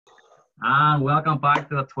And welcome back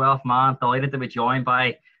to the 12th man. Delighted to be joined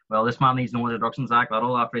by, well, this man needs no introduction, Zach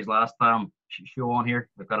Lyttle, after his last show on here.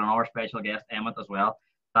 We've got another special guest, Emmett, as well.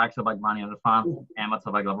 Zach's a big Man United fan, Emmett's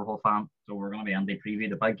a big Liverpool fan. So we're going to be in the preview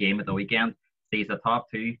the big game at the weekend. Sees the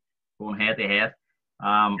top two going head to head.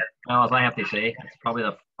 Well, as I have to say, it's probably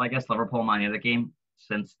the biggest Liverpool Man United game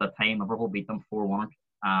since the time Liverpool beat them 4-1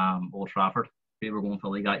 Old Trafford. We were going for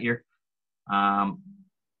the league that year.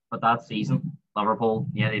 But that season, Liverpool,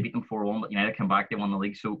 yeah, they beat them 4-1, but United came back, they won the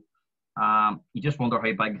league. So you just wonder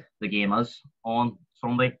how big the game is on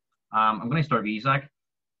Sunday. I'm going to start with you, Zach.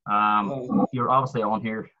 You're obviously on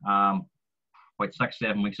here about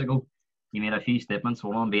 6-7 weeks ago. You made a few statements.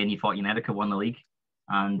 One being you thought United could win the league,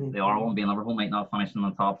 and the other one being Liverpool might not finish in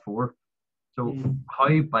the top four. So how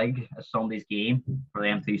big is Sunday's game for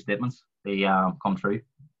them two statements? They come true.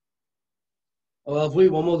 Well, if we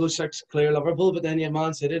won, we'll go 6 clear Liverpool, but then you have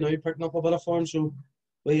Man City now picking up a bit of form, so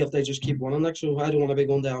we have to just keep winning. Like, so I don't want to be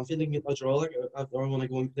going to Anfield and get a draw. Like, I want to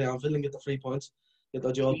go to Anfield and get the 3 points, get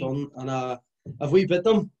the job done. And if we beat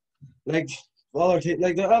them, I'm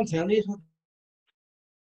telling you,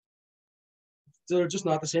 they're just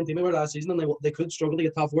not the same team they were last season, and they could struggle to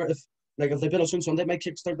get top four. If they beat us on Sunday, it might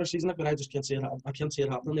kickstart their season. Like, but I just can't see it. I can't see it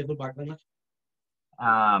happening. They've been back then.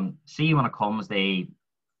 Like. See, when it comes the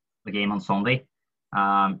game on Sunday.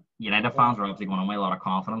 United fans are obviously going on with a lot of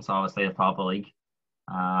confidence, obviously at the top of the league.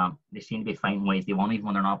 They seem to be finding ways to win even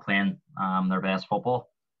when they're not playing their best football.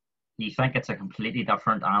 Do you think it's a completely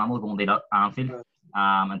different animal going to Anfield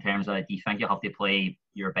in terms of, do you think you have to play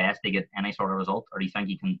your best to get any sort of result, or do you think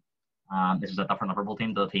you can this is a different Liverpool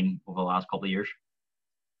team to the team over the last couple of years?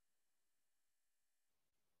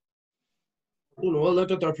 I don't know,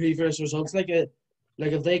 look at their previous results. Like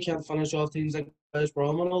if they can't finish off teams like West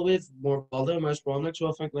Brom and all, we've more ball than West Brom. Like, so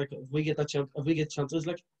I think like if we get chances,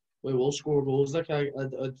 like we will score goals. Like I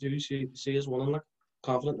do see us winning, like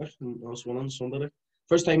confident, like us winning Sunday. Like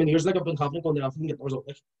first time in years, like I've been confident going to Anfield and get the result.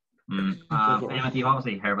 Like. Emmett, you've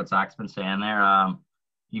obviously heard what Zach's been saying there.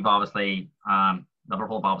 You've obviously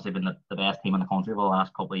Liverpool have obviously been the best team in the country over the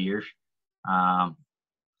last couple of years. Won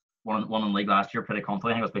in the league last year pretty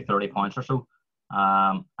comfortably. I think it was by 30 points or so.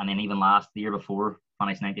 And then even the year before,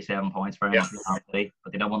 finished 97 points for him today,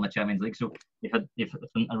 but they didn't win the Champions League. So it's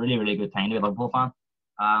been a really, really good time to be a Liverpool fan.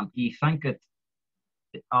 Do you think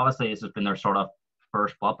obviously this has been their sort of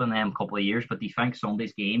first blip in them couple of years, but do you think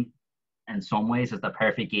Sunday's game in some ways is the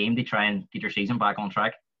perfect game to try and get your season back on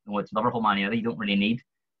track? It's Liverpool Man United, you don't really need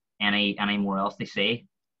any more else to say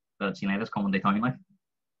that it's United's coming to town like.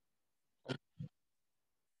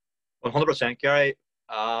 100%, Gary.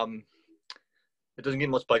 It doesn't get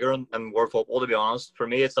much bigger in world football, to be honest. For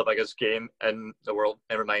me, it's the biggest game in the world.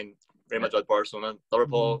 Never mind Real Madrid, Barcelona,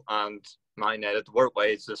 Liverpool, and Man United. Worldwide,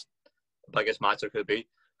 it's just the biggest match there could be.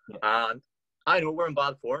 And I know we're in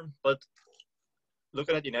bad form, but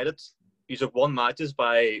looking at United, you have won matches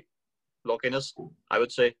by luckiness, I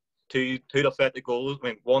would say. Two deflected goals. I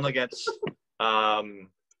mean, one against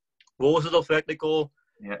Wolves, a deflected goal.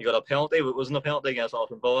 Yeah. You got a penalty. It wasn't a penalty against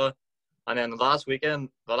Aston Villa. And then the last week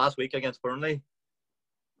against Burnley,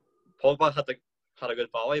 Pogba had a good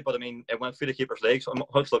volley, but I mean, it went through the keeper's legs. So how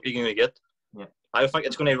much luck are you going to get? Yeah. I think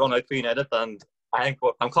it's going to run out for United, and I'm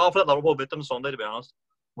confident Liverpool beat them Sunday, to be honest.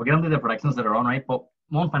 We'll get into the predictions that are on, right? But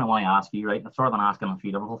one thing I want to ask you, right? It's sort of been asking a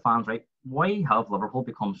few Liverpool fans, right? Why have Liverpool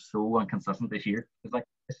become so inconsistent this year? It's like,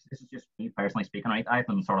 this is just me personally speaking, right? I've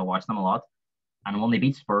been sort of watching them a lot. And when they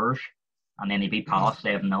beat Spurs, and then they beat Palace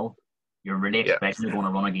 7-0, you're really expecting they're going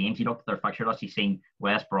to run a game. If you look at their fixture list, you've seen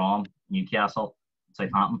West Brom, Newcastle,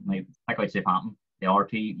 Southampton. Now, pick out Southampton. The other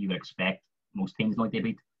two you would expect most teams like they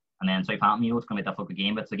beat. And then Southampton, it's going to be a difficult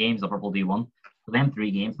game, but it's the games Liverpool do won. For them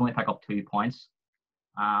 3 games, they only pick up 2 points.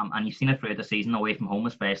 And you've seen it throughout the season, away from home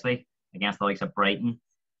especially, against the likes of Brighton,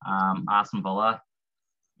 Aston Villa.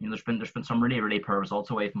 There's been some really, really poor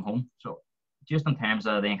results away from home. So just in terms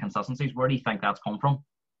of the inconsistencies, where do you think that's come from?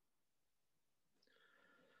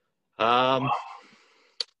 To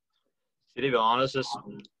be honest,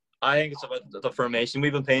 I think it's about the formation.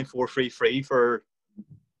 We've been playing 4-3-3 for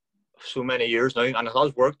so many years now, and it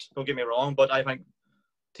has worked. Don't get me wrong, but I think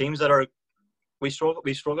teams that we struggle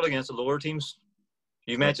against the lower teams.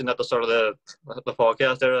 You mentioned at the start of the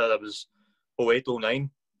podcast there that it was 08-09.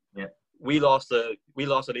 Yeah. We lost the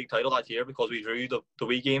league title that year because we drew the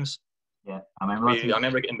wee games. Yeah, I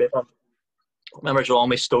remember getting bit on. I remember drawing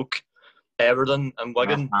with Stoke, Everton, and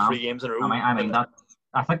Wigan 3 games in a row.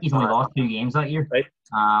 I think he's only lost 2 games that year. Right.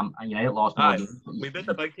 And United lost 1 game. We beat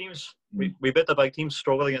the big teams. We beat the big teams,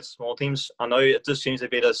 struggled against small teams, and now it just seems to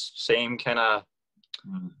be the same kind of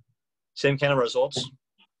results.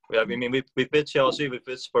 I mean, we've beat Chelsea, we've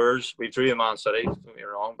beat Spurs, we've drew Man City. Don't get me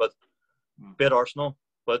wrong, but beat Arsenal.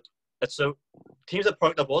 But it's so teams that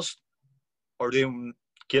park the bus are doing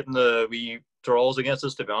getting the wee draws against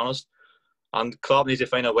us, to be honest. And Klopp needs to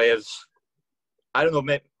find a way of, I don't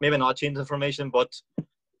know, maybe not change the formation, but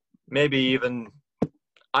maybe even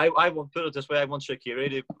I won't put it this way. I want Shaqiri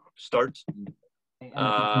to start.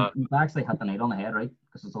 You've actually hit the nail on the head, right?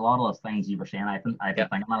 Because there's a lot of those things you were saying. I've been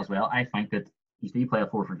thinking that as well. I think that he's do play a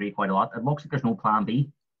 4-4-3 quite a lot. It looks like there's no plan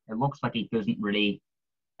B. It looks like he doesn't really.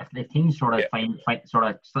 If teams sort of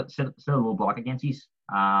sit a low block against you,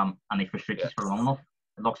 and they frustrate you for long enough,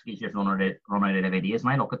 it looks like he's just running out of ideas.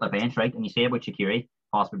 And I look at the bench, right, and you say about Shaqiri,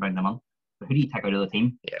 possibly bring them in. But who do you take out of the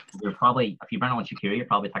team? Yeah. You're probably, if you bring on Shaqiri, you're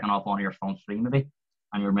probably taking off one of your front three maybe,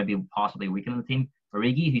 and you're maybe possibly weakening the team.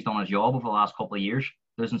 Origi, who's done his job over the last couple of years,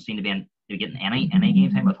 doesn't seem to be getting any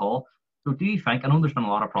game time at all. So do you think, I know there's been a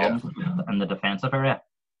lot of problems in the defensive area,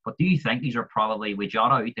 but do you think these are probably, with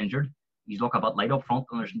Jota out injured, he's looking a bit light up front,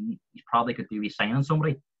 and he's probably could do with signing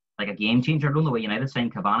somebody, like a game changer, doing the way United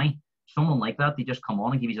signed Cavani, someone like that, they just come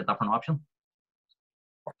on and give you a different option?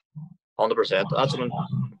 100%. That's what I'm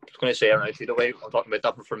going to say right now. The way I'm talking about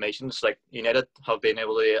different formations, like United have been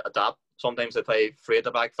able to adapt. Sometimes they play 3 at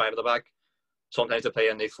the back, 5 at the back. Sometimes they play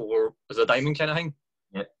in the 4 as a diamond kind of thing.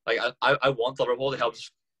 Yep. Like I want Liverpool to have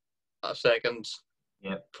a second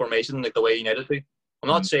formation like the way United do. I'm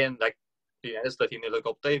not saying like United's the team they look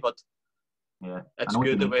up to, but it's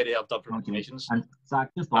good the way they have different formations. And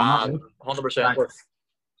Zach, just on that, 100%.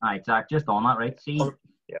 Right, Zach, just on that, right? See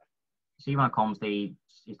when it comes to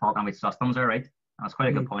he's talking about systems there, right? And that's quite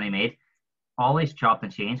a good point he made. Always chopped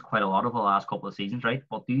and changed quite a lot over the last couple of seasons, right?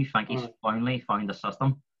 But do you think he's finally found a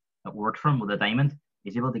system that works for him with a diamond?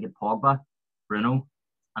 He's able to get Pogba, Bruno,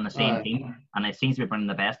 and the same team, and it seems to be bringing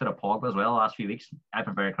the best out of Pogba as well the last few weeks. I've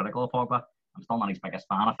been very critical of Pogba. I'm still not his biggest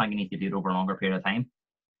fan. I think he needs to do it over a longer period of time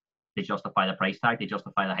to justify the price tag, to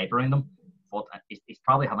justify the hype around him. But he's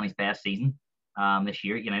probably having his best season this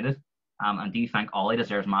year at United. And do you think Ollie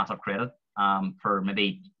deserves massive credit for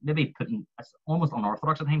maybe putting, it's almost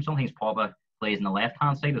unorthodox at times. Sometimes Pogba plays in the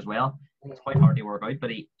left-hand side as well. It's quite hard to work out, but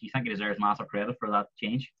do you think he deserves massive credit for that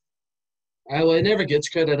change? Well, he never gets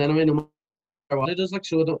credit anyway, no matter what he does. Like,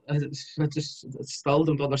 so I still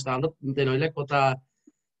don't understand it. You know, like, but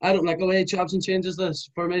I don't like the way he chops and changes this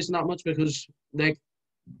formation that much, because like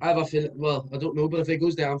I have a feeling. Well, I don't know, but if he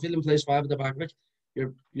goes down field and plays 5 at the back, like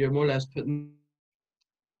you're more or less putting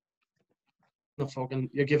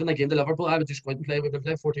you're giving the game to Liverpool. I would just go out and play. We've been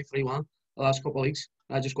playing 4-2-3-1 the last couple of weeks.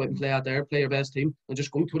 I just go out and play out there, play your best team, and just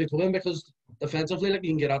go toe-to-toe him, because defensively, like, you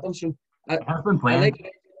can get at them. So I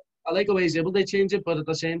like the way he's able to change it, but at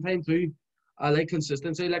the same time too, I like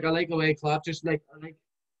consistency. Like, I like the way Klopp just like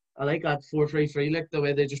I like that 4-3-3, like the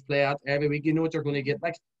way they just play out every week. You know what you're going to get,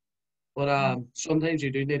 like. But sometimes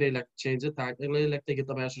you do need to like change it tactically, like, to get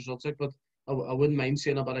the best results. Like, but I wouldn't mind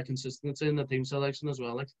seeing a bit of consistency in the team selection as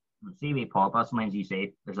well. Like, see, we Pogba, sometimes you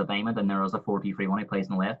say there's a diamond and there is a 4-2-3 he plays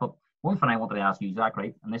in the left. But one thing I wanted to ask you, Zach,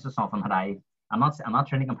 right, and this is something that I'm not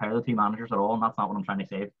trying to compare the two managers at all, and that's not what I'm trying to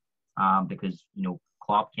say. Because you know,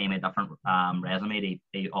 Klopp came a different resume.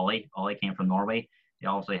 Ollie came from Norway. They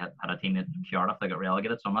also had a team at Cardiff that got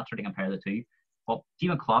relegated, so I'm not trying to compare the two. But see,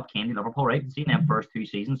 when Klopp came to Liverpool, right, seeing them first 2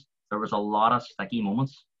 seasons, there was a lot of sticky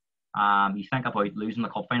moments. You think about losing the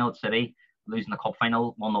cup final at City, losing the cup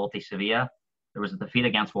final 1-0 to Sevilla. There was a defeat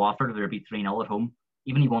against Watford. They were beat 3-0 at home.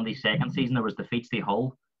 Even he won the second season, there was defeats to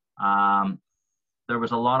Hull. There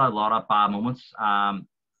was a lot of bad moments. And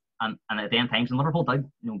at the end times, and Liverpool did,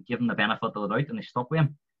 you know, give him the benefit of the doubt, and they stuck with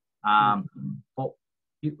him. But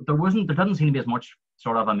there didn't seem to be as much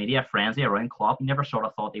sort of a media frenzy around Klopp. He never sort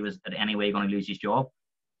of thought he was in any way going to lose his job.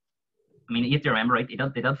 I mean, you have to remember, right? They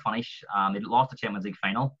did finish. They lost the Champions League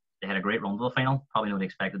final. They had a great run to the final. Probably nobody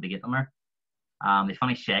expected to get them there. They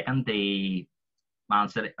finished second, the Man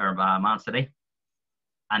City,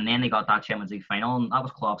 and then they got that Champions League final, and that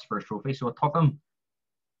was Klopp's first trophy. So it took him,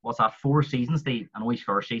 4 seasons? I know his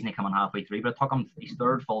first season he came in halfway through, but it took him his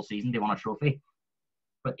 3rd full season to win a trophy.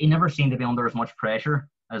 But he never seemed to be under as much pressure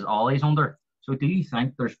as Ollie's under. So do you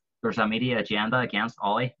think there's a media agenda against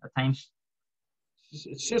Ollie at times?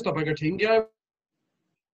 It's just a bigger team, yeah.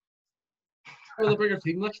 With a bigger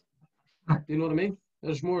team, like, do you know what I mean?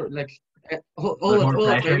 There's more like all the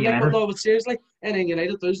time, like, but no, but seriously, anything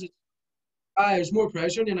United does, there's more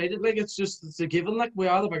pressure on United. Like, it's a given. Like, we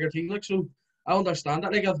are the bigger team. Like, so I understand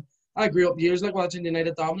that. Like, I grew up years like watching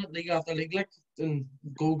United dominate league after league, like, and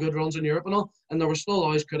go good runs in Europe and all, and there were still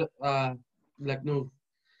always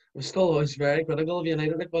we're still always very critical of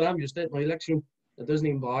United. Like, but I'm used to it now. Like, so it doesn't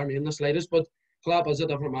even bother me in the slightest. But Klopp is a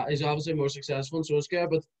different. He's obviously more successful in Solskjaer,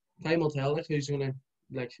 but Time will tell like who's gonna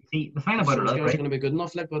like. See, the thing about it is, Solskjaer's right? gonna be good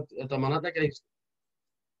enough. Like, but at the minute, like, The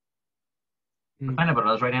thing about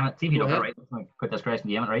it is, right, Emmett? See if you Go look at ahead. it, right? Put this question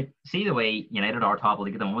to you, Emmett, right? See the way United are top of the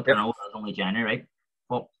league at the moment. Yep. I know it's only January, right?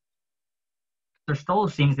 But there still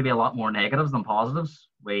seems to be a lot more negatives than positives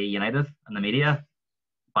with United and the media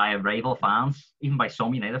by rival fans, even by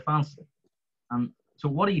some United fans. So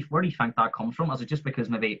where do you think that comes from? Is it just because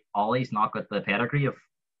maybe Ollie's not got the pedigree of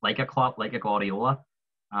like a Klopp, like a Guardiola?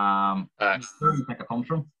 Where do you think it comes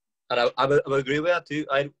from? And I would agree with that too.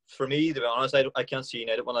 For me, to be honest, I can't see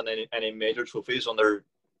United winning any major trophies under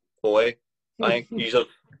Boy. I think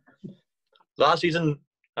last season,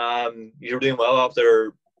 you were doing well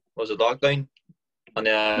after was it lockdown, and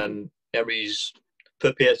then everybody's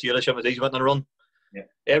put PSG to the Champions League, went on a run. Yeah.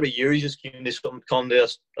 Every year, you just come to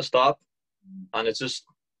a stop, and it's just.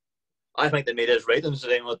 I think the media is right in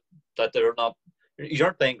saying that they're not. You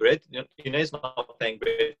aren't playing great. United's not playing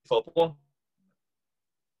great football.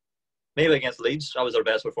 Maybe against Leeds, that was their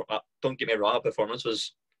best performance. Don't get me wrong, our performance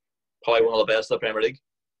was probably one of the best in the Premier League.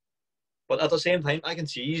 But at the same time, I can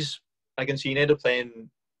see United playing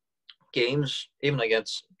games, even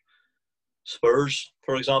against Spurs,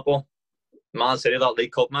 for example, Man City, that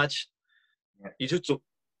League Cup match. Yeah. You just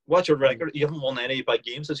watch your record. You haven't won any big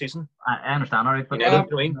games this season. I understand, all right, but United, you know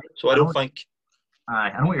what I mean? So I don't think.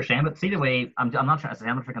 I know what you're saying, but see the way I'm not trying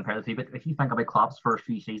to compare the two, but if you think about Klopp's first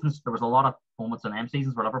few seasons, there was a lot of moments in them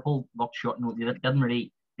seasons where Liverpool looked short and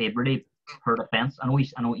they'd really hurt a fence. I know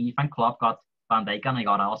you think Klopp got Van Dijk and he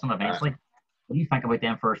got Alisson eventually. What do you think about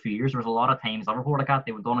them first few years? There was a lot of times Liverpool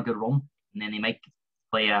they would go on a good run and then they might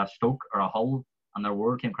play a Stoke or a Hull and their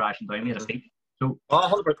world came crashing down with a defeat. So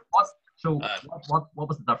what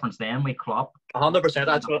was the difference then with Klopp? 100%.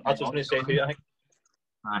 That's what I was going to say to you.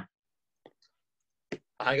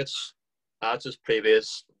 I think that's just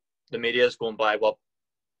previous. The media is going by what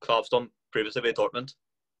Klopp's done previously with Dortmund,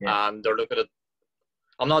 and they're looking at.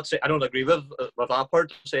 I'm not saying I don't agree with that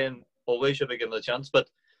part, saying always should be given a chance, but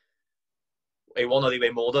he won it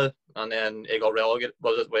with Molde, and then he got relegated.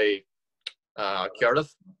 Was it with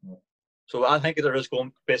Cardiff? So I think there is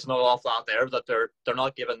going based on off that there that they're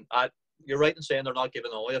not giving. You're right in saying they're not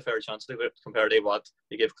giving Ollie a fair chance to compared to what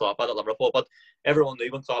they gave Klopp at Liverpool. But everyone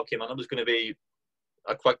knew when Klopp came in, it was going to be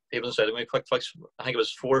a quick. Even said a quick fix. I think it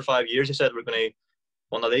was 4 or 5 years. He said we're going to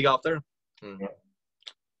win the league after. Ended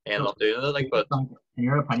up doing it. But in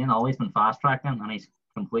your opinion, Ollie's been fast tracked and he's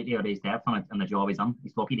completely out of his depth on the job he's in.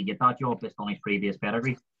 He's lucky to get that job based on his previous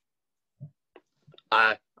pedigree.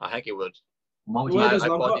 I think he would. Why does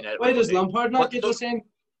Lampard not get the same?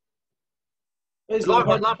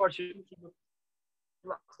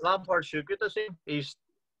 Lampard should get the same. He's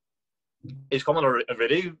coming a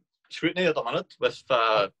really scrutiny at the minute with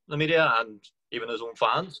the media and even his own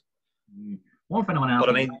fans. One thing I want to But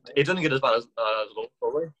I mean, he didn't get as bad as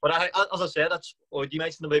Liverpool. But as I said, you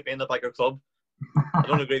mentioned about being a bigger club. I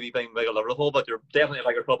don't agree with being bigger Liverpool, but you're definitely a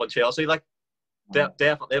bigger club than Chelsea. Like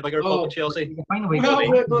definitely a bigger club than Chelsea. Maybe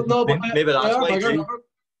that's why too.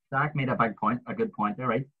 Zach made a good point there,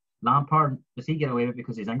 right? Lampard, does he get away with it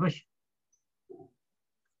because he's English?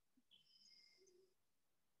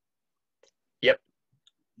 Yep.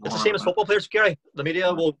 It's the same as football players, Gary. The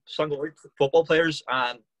media will single out football players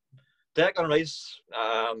and Declan Rice.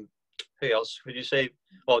 Who else would you say?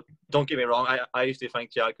 Well, don't get me wrong. I used to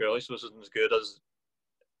think Jack Grealish wasn't as good as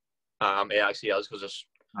he actually is because it's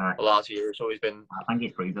the last year. So he's been. I think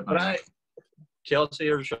he's proved it. But Chelsea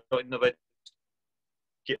are shouting about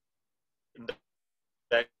getting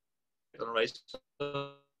Declan Rice.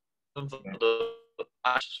 So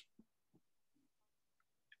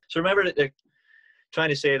remember that trying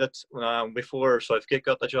to say that before Southgate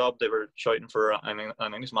got the job, they were shouting for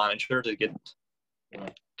an English manager to get. Do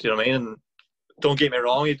you know what I mean? And don't get me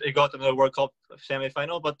wrong, he got them to the World Cup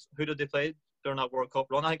semi-final, but who did they play during that World Cup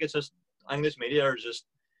run? I think it's just English media are just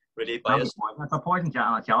really biased. It's a point in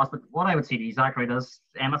Chelsea, but what I would say to you, Zach, right, is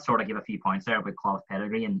Emmett sort of gave a few points there about Klopp's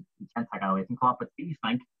pedigree, and you can't take that away from Klopp, but do you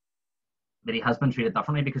think that he has been treated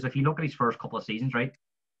differently? Because if you look at his first couple of seasons, right,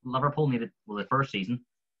 Liverpool the first season,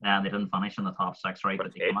 and they didn't finish in the top 6, right,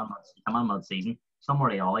 but they come in mid-season. Somewhere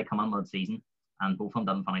they all come in mid-season, and both of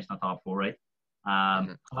them didn't finish in the top 4, right?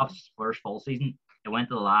 Klopp's first full season, it went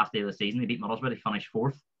to the last day of the season. They beat Middlesbrough, they finished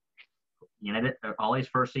 4th. United, Ollie's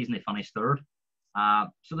first season, they finished 3rd.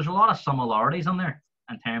 So there's a lot of similarities in there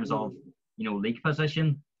in terms of league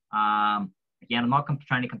position. Again, I'm not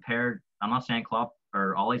trying to compare. I'm not saying Klopp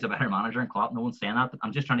or Ollie's a better manager than Klopp. No one's saying that. But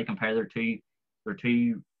I'm just trying to compare their two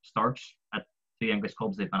starts at 2 English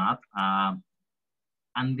clubs they've been at.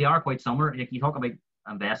 And they are quite similar. If you talk about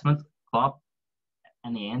investment, Klopp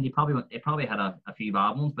in the end, they probably had a few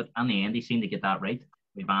bad ones, but in the end, they seemed to get that right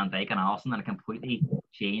with Van Dijk and Alisson, and it completely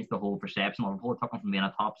changed the whole perception of Liverpool. It took them from being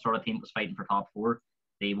a top sort of team that was fighting for top four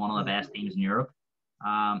to one of the best teams in Europe.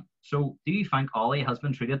 So do you think Ollie has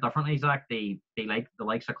been treated differently, Zach? They like the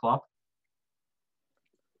likes of Klopp?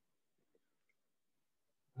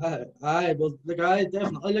 Aye, well, the guy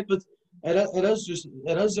definitely like, but it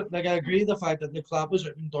is like I agree the fact that the Klopp was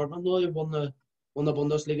in Dortmund though, he won the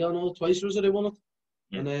Bundesliga no twice, was it? He won it,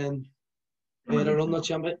 and then he had a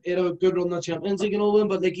good run the Champions League and all,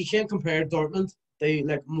 but like you can't compare Dortmund. They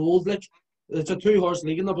like mold like it's a two-horse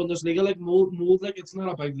league in the Bundesliga, like mold like it's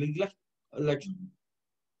not a big league like.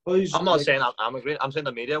 Boys, I'm not saying I'm agreeing. I'm saying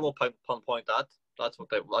the media will pinpoint that. That's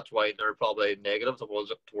why they're probably negative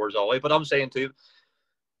towards Ollie. But I'm saying too,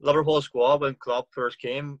 Liverpool squad when Klopp first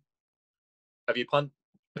came, if you put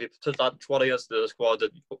that squad against the squad that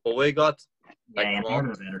Ollie got, yeah,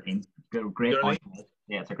 they're a better team. Great point.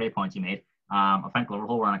 Yeah, it's a great point you made. I think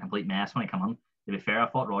Liverpool were in a complete mess when he came in. To be fair, I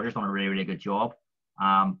thought Rodgers done a really, really good job.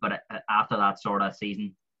 But after that sort of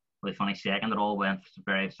season, they finished second. It all went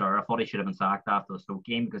very sour. I thought he should have been sacked after the Stoke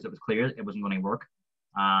game because it was clear it wasn't going to work.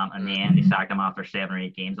 In the end, they sacked him after 7 or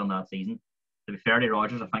 8 games on that season. To be fair to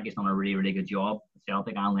Rodgers, I think he's done a really, really good job at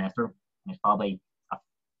Celtic and Leicester. And he's probably,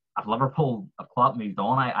 if Klopp moved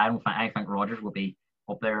on, I think Rodgers would be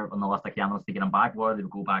up there on the list of candidates to get him back. Whether they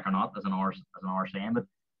would go back or not is an hour saying. But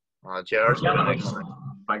we were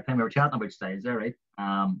chatting about styles there, right?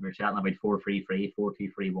 We were chatting about 4-3-3,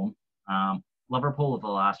 4-2-3-1. Liverpool of the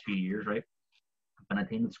last few years, right, have been a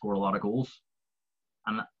team that scored a lot of goals.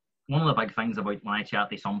 And one of the big things about when I chat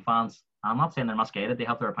to some fans, I'm not saying they're misguided, they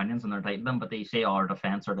have their opinions and they're entitled them, but they say, our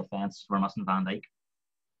defence, we're missing Van Dijk.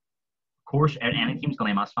 Of course, any team's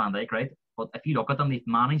going to miss Van Dijk, right? But if you look at them, they've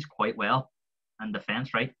managed quite well in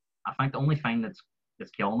defence, right? I think the only thing that's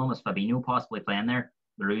killing them is Fabinho possibly playing there.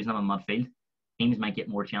 They're losing him in midfield. Teams might get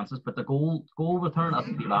more chances, but the goal return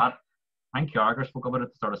isn't too bad. I think Carragher spoke about it at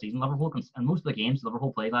the start of the season. Liverpool, in most of the games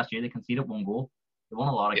Liverpool played last year, they conceded 1 goal. They won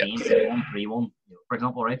a lot of games. They won 3-1, for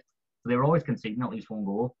example, right? So they were always conceding at least 1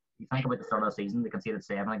 goal. You think about the start of the season, they conceded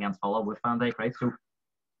 7 against Villa with Van Dijk, right? So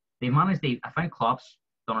they managed. I think Klopp's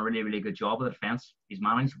done a really, really good job with the defence. He's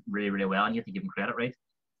managed really, really well, and you have to give him credit, right?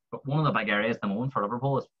 But one of the big areas at the moment for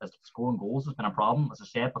Liverpool is scoring goals has been a problem. As I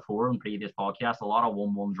said before in previous podcasts, a lot of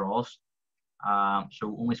 1-1 draws.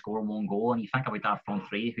 So only scoring 1 goal, and you think about that front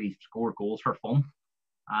three who scored goals for fun.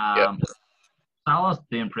 Salah's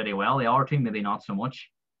doing pretty well. The other team maybe not so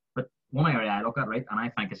much. But one area I look at, right, and I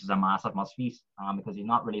think this is a massive must-feast because he's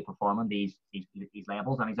not really performing these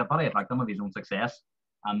levels, and he's a very victim of his own success.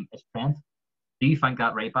 It's Trent. Do you think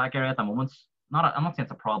that right back area at the moment? I'm not saying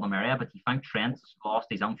it's a problem area, but do you think Trent's lost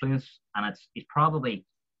his influence, and he's probably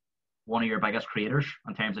one of your biggest creators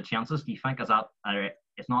in terms of chances? Do you think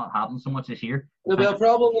it's not happening so much this year? There'll be a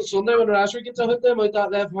problem on Sunday when Rashford gets a hit them out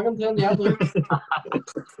that left wing. I'm telling you.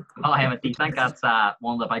 Well, Emmett, do you think that's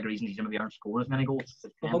one of the big reasons he's going to be able to score as many goals?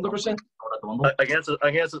 100%. Against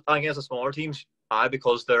the smaller teams,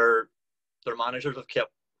 because their managers have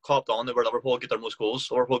kept copped on where Liverpool get their most goals.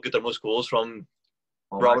 Liverpool get their most goals from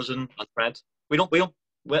Robertson and Trent. You don't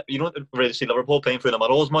really see Liverpool playing through the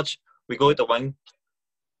middle as much. We go out the wing.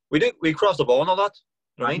 We cross the ball and all that.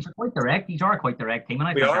 Right? Quite direct. These are quite direct team.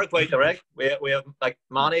 We are quite direct. We have like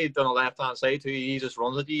Mane on the left hand side too. He just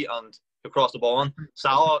runs at you and you cross the ball on.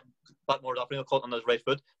 Salah a bit more definitely caught on his right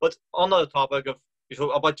foot. But on the topic of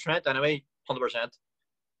about Trent anyway, 100%.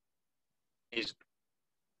 He's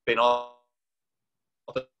been off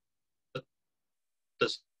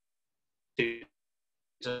this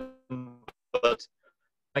season, but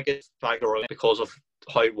I think it's factor because of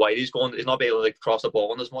how wide he's going. He's not being able to cross the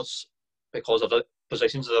ball on as much because of the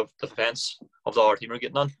positions of the defence of the other team are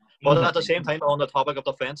getting on. But at the same time, on the topic of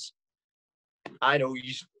defence, I know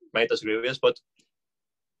you might disagree with us, but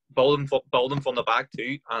building from the back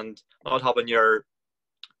too, and not having your.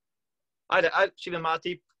 I seen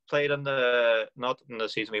Matip played in not in the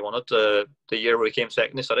season we won it, the year where we came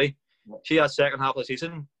second to City. She had second half of the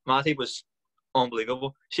season. Matip was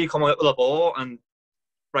unbelievable. She come out with the ball and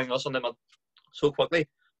bring us on them so quickly.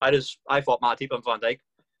 I thought Matip and Van Dijk.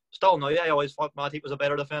 Still now, I always thought Matip was a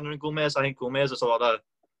better defender than Gomez. I think Gomez is a lot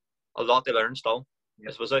to learn still.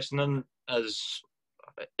 His positioning is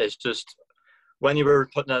just when you were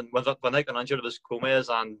putting in when Van Dijk got injured, it was Gomez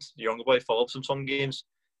and the younger boy Phillips in some games.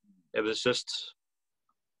 It was just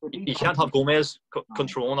you can't have Gomez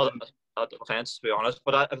controlling a defence, to be honest.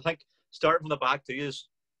 But I think starting from the back too is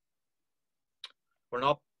we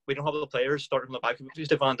don't have the players starting from the back. We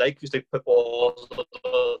used to Van Dijk, used to put balls at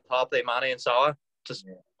the top, Mane and Salah, just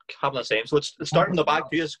having the same. So it's starting from the back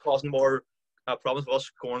too is causing more a problem with us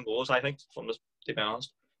scoring goals, I think, from this, to be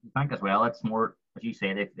honest. I think as well, it's more, as you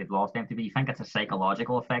say, they've lost MTV. You think it's a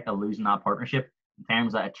psychological effect of losing that partnership in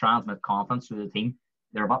terms that it transmits confidence through the team.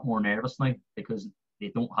 They're a bit more nervous now because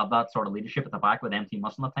they don't have that sort of leadership at the back with empty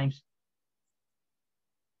muscle at times.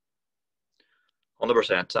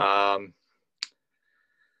 100%.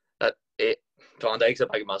 Van Dijk's a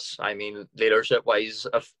big miss. I mean, leadership-wise,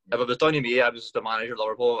 if it was down to me, I was the manager of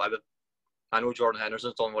Liverpool, I know Jordan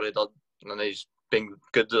Henderson's done what he did, and he's been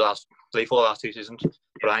good the last 2 seasons.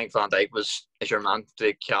 But I think Van Dijk is your man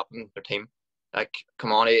to captain your team. Like,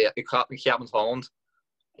 come on, he captained Holland.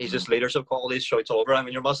 He's just leadership qualities shouts over. I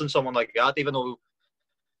mean, you're missing someone like that, even though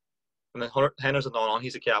Henderson not on,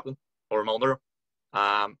 he's a captain or Milner,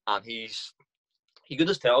 and you could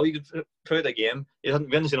just tell. You could throughout the game. We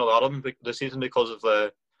haven't seen a lot of him this season because of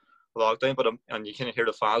the lockdown, but and you kind of hear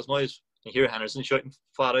the fans' noise. You hear Henderson shouting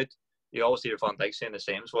flat out. You always hear Van Dijk saying the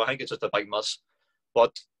same. So I think it's just a big miss.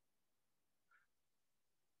 But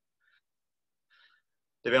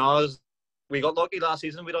to be honest, we got lucky last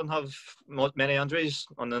season. We don't have many injuries,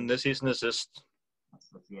 and then this season is just.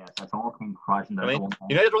 That's all came crashing down. I mean,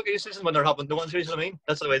 United rookie season when they're having no injuries. I mean,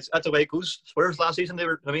 that's the way it goes. Whereas last season they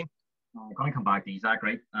were. I mean, I'm going to come back to Zach,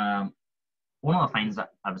 right? One of the things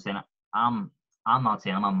that I was saying, I'm not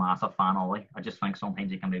saying I'm a massive fan of Ollie. I just think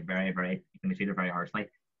sometimes he can be he can be treated very harshly.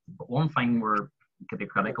 But one thing we could be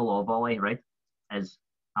critical of Ollie, right, is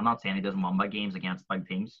I'm not saying he doesn't win big games against big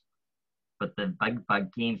teams, but the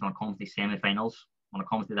big games when it comes to semi-finals, when it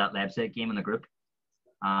comes to that Leipzig game in the group,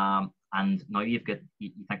 and now you think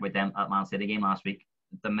about them at Man City game last week,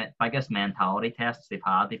 the biggest mentality tests they've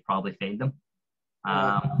had, they've probably failed them.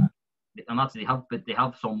 I'm not saying they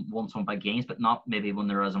have won some big games, but not maybe when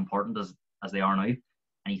they're as important as they are now. And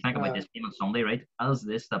you think about this game on Sunday, right? Is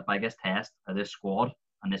this the biggest test of this squad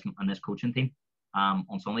and this coaching team?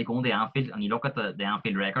 On Sunday, going to Anfield, and you look at the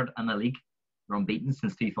Anfield record in the league, they're unbeaten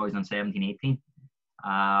since 2017-18.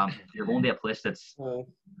 You're going to a place that's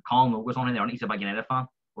Colin Lowe was on in there, and he's a big United fan.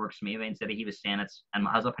 Works for me, Wayne City. He was saying it's, in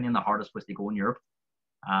his opinion, the hardest place to go in Europe.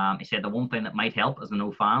 He said the one thing that might help is the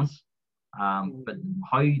no fans. But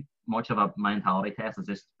how much of a mentality test is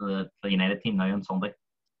this for the United team now on Sunday?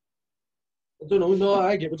 I don't know. No,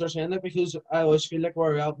 I get what you're saying, like, because I always feel like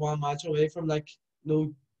we're at one match away from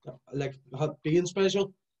being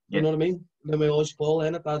special. You know what I mean? Then we always fall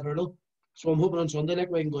in at that hurdle. So I'm hoping on Sunday, like,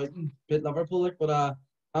 we can go out and beat Liverpool, like. But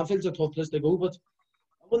Anfield's a tough place to go. But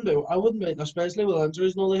I wouldn't be, especially with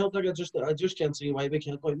injuries and all the help. Like, I just can't see why we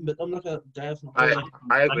can't go out and beat them. Like, definitely.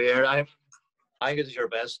 I agree. I think it's your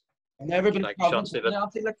best. Never been chance to beat.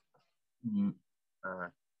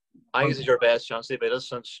 I think this is your best chance to beat us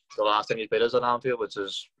since the last time you beat us at Anfield,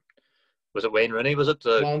 was it Wayne Rooney? Was it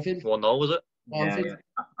the 1-0? Was it? Yeah.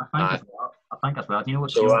 I think as well. You know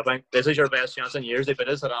what? So I think this is your best chance in years to beat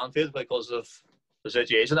us at Anfield because of the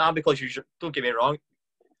situation, and because don't get me wrong.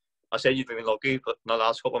 I said you've been lucky, but in the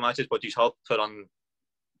last couple of matches, but you have put on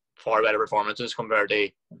far better performances compared to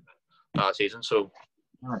last season. So,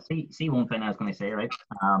 see one thing I was going to say, right?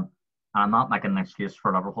 I'm not making an excuse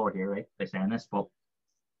for Liverpool here, right, by saying this, but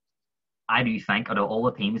I do think out of all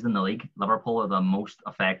the teams in the league, Liverpool are the most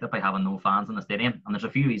affected by having no fans in the stadium, and there's a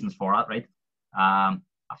few reasons for that, right? I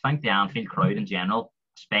think the Anfield crowd in general,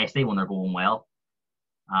 especially when they're going well,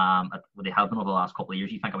 they have been over the last couple of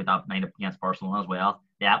years. You think about that night against Barcelona as well.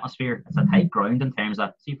 The atmosphere, it's a tight ground in terms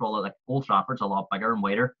of, see, for all like Old Trafford's a lot bigger and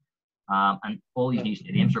wider, and all these new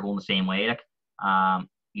stadiums are going the same way. Like,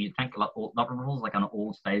 you think Liverpool's like an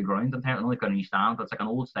old style ground in terms. I know they've got a new stand, but it's like an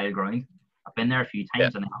old style ground. I've been there a few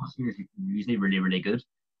times, and the atmosphere is usually really, really good.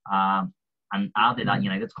 And add to that,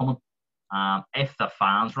 United's coming. If the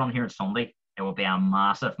fans run here on Sunday, it will be a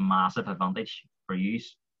massive, massive advantage for you.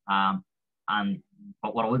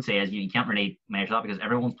 But what I would say is you can't really measure that because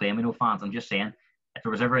everyone's playing with no fans. I'm just saying, if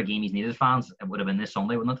there was ever a game he's needed fans, it would have been this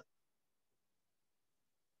Sunday, wouldn't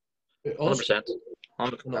it? 100%.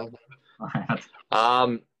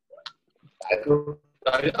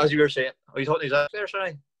 As you were saying, are you talking exactly there,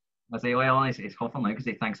 sorry? I say, well, he's coughing now because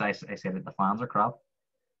he thinks I said that the fans are crap.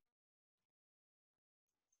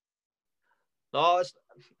 No,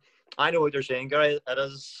 I know what you're saying, Gary. It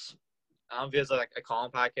is. Anfield's like a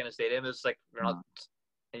compact kind of stadium. It's like we're not.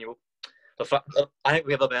 And I think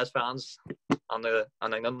we have the best fans on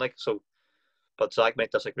England, like so. But Zach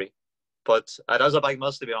might disagree. But it is a big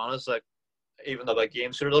miss, to be honest. Like even the big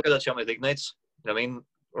games. So look at the Champions League nights. You know what I mean,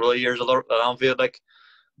 early years at Anfield, like,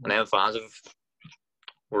 and then fans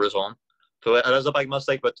were us on. So it is a big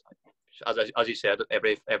mistake. But as you said,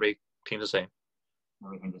 every team's the same.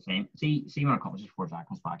 Everything's the same. See when it comes before Zach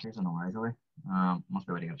comes back here, so no worries away. Must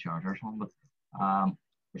be ready to get a charger or something. But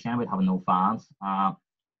They're saying about having no fans.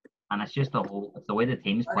 And it's just it's the way the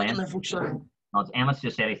team's playing. Emmett's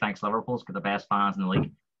just said he thinks Liverpool's got the best fans in the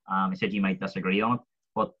league. He said you might disagree on it,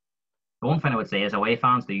 but the one thing I would say is away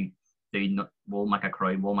fans will make a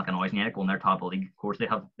crowd, will make a noise, and yet go in their top of the league. Of course, they'd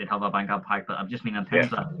have a bank impact, but I just mean in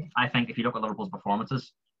terms of, I think if you look at Liverpool's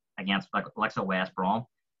performances against like West Brom,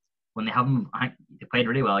 when they haven't, they played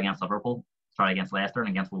really well against Leicester and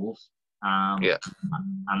against Wolves. And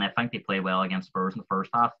I think they played well against Spurs in the first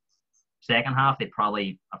half. Second half, if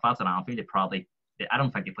that's at Anfield, I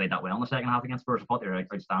don't think they played that well in the second half against Spurs. I thought they were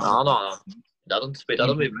outstanding. No. Doesn't be.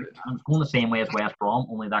 And it's going the same way as West Brom,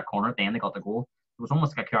 only that corner at the end they got the goal. It was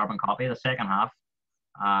almost like a carbon copy of the second half.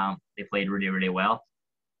 They played really, really well.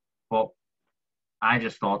 But I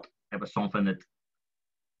just thought it was something that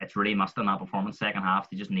it's really missed in that performance second half.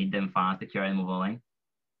 They just need them fans to carry them over the line.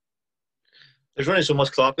 There's only so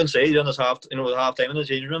much Klopp can say during this half time in the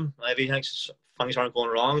changing room. If he thinks things aren't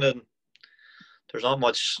going wrong, then there's not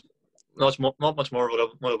much more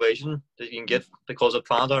motivation that you can get because the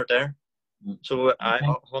fans aren't there. So I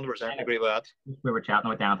 100% agree with that. We were chatting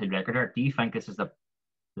about the Anfield record there. Do you think this is the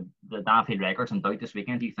Anfield record's in doubt this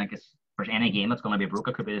weekend? Do you think there's any game that's going to be broke?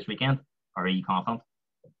 It could be this weekend. Or are you confident?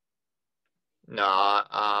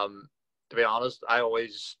 Nah. To be honest, I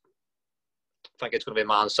always think it's going to be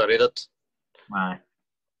Man City that. Aye.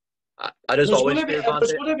 I just always. There's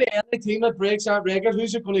going to be any team that breaks that record.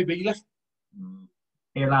 Who's it going to be like?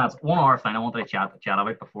 Here, lads, one other thing I wanted to chat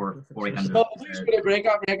about before we can. Who's going to break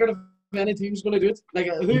that record? If any team's going to do it,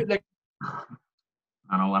 who?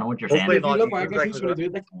 I know what you're saying. If you look back, who's going to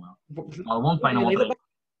do it? Well, one thing I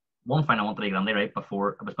wanted to get on there right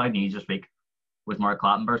before it was bad news this week was Mark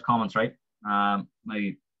Clattenburg's comments, right? Now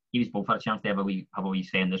he's both had a chance to have a wee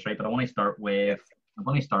say in this, right? But I'm going to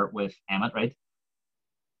start with Emmett, right?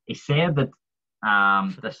 He said that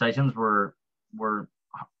decisions were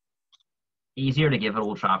easier to give at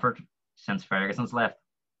Old Trafford since Ferguson's left.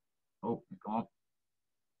 Oh, go on.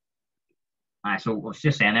 So I was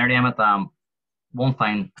just saying there, Emmett, one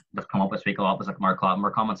thing that's come up this week a lot was like Mark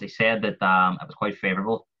Clattenburg comments. He said that it was quite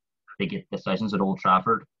favourable to get decisions at Old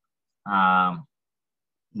Trafford now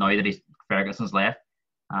that Ferguson's left.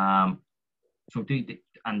 So Diddy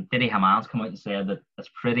Haman's come out and said that it's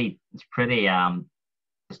pretty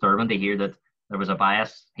disturbing to hear that there was a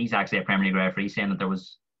bias. He's actually a Premier League referee, saying that it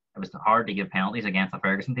was hard to give penalties against the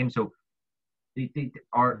Ferguson team. So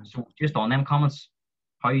just on them comments,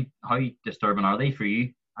 how disturbing are they for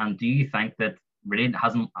you? And do you think that really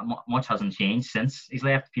much hasn't changed since he's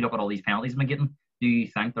left? If you look at all these penalties he's been getting, do you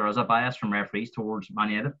think there is a bias from referees towards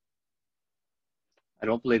Man United? I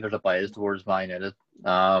don't believe there's a bias towards Man United.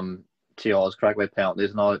 See all his crack with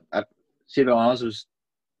penalties and all. To be honest, it was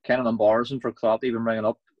kind of embarrassing for Klopp to even bring it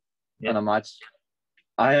up in a match.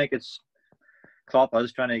 I think it's Klopp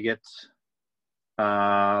is trying to get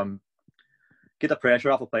the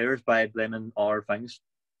pressure off of players by blaming other things.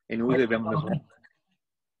 He knows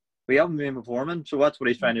we haven't been performing, so that's what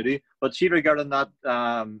he's trying to do. But see, regarding that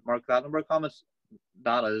Mark Clattenburg comments,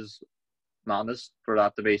 that is madness for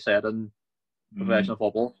that to be said in professional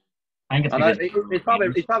football. I think he's probably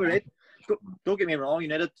right. Don't get me wrong,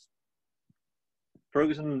 United,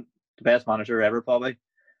 Ferguson, the best manager ever probably.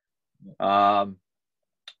 And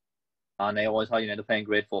they always had United playing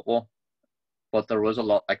great football. But there was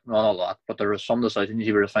not a lot, but there was some decisions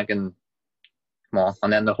you were thinking, come on.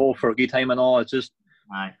 And then the whole Fergie time and all, it's just.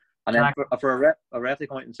 Aye. And then for a ref to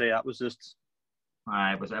come out and say that was just.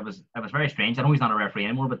 It was very strange. I know he's not a referee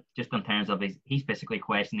anymore, but just in terms of he's basically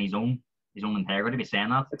questioning his own integrity by saying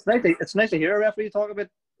that. It's nice to hear a referee talk about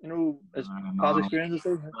his past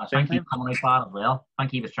experiences. I think he's coming out bad as well. I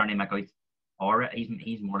think he was trying to make out, or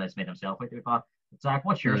he's more or less made himself out to be bad. But Zach,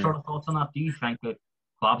 what's your sort of thoughts on that? Do you think that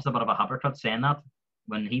Klopp's a bit of a hypocrite saying that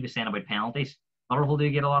when he was saying about penalties? Liverpool do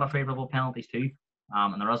get a lot of favourable penalties too,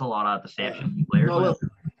 and there is a lot of deception from players.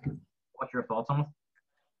 What's your thoughts on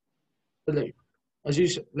it? As you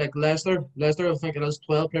like Leicester, I think it has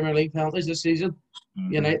 12 Premier League penalties this season.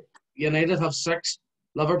 United have 6,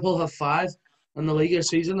 Liverpool have 5 in the league this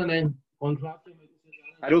season, and then one Klopp.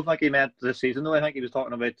 I don't think he meant this season though. I think he was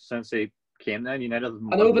talking about since he came then. United.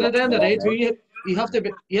 I know, but at the end of the day, too, you have to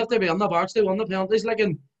be on the box to win the penalties. Like,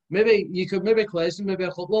 and maybe you could question maybe a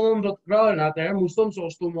couple of them, but rather than that, there most of them are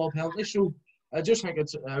stonewall penalties. So I just think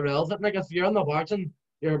it's irrelevant. Like, if you're on the box and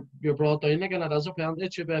you're brought down, like, and it is a penalty,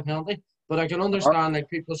 it should be a penalty. But I can understand like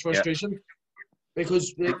people's frustration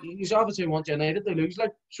because he's obviously want United to lose.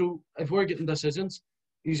 Like, so if we're getting decisions,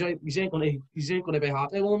 he's ain't gonna be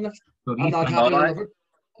happy with them. Like. I'm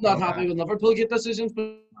not happy with Liverpool get decisions.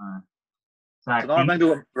 But Zach, you know what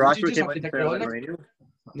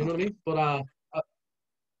I mean? But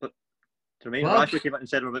Do you mean What? Rashford came out and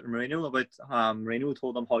said about Mourinho about Mourinho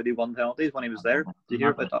told him how they won penalties when he was there? Did you hear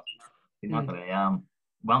about that? Not today.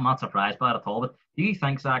 Well, I'm not surprised by it at all. But do you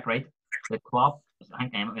think, Zach, right? The Klopp, I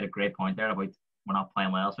think Emmett made a great point there about we're not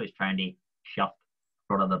playing well, so he's trying to shift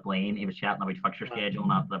sort of the blame. He was chatting about fixture schedule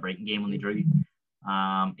and after the Brighton game when they drew.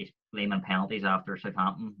 He's blaming penalties after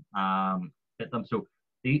Southampton hit them. So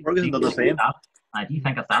do you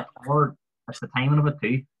think it's that, or it's the timing of it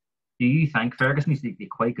too? Do you think Ferguson needs to be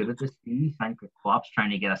quite good at this? Do you think that Klopp's trying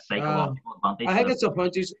to get a psychological advantage? I think it's a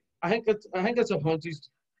point. It's a point.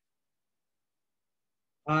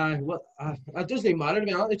 It doesn't even matter to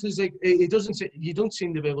me because like it doesn't. You don't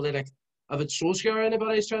seem to be able to like. If it's Solskjaer or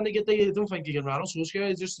anybody's trying to get there, I don't think you can rattle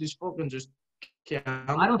Solskjaer. He's fucking just can't.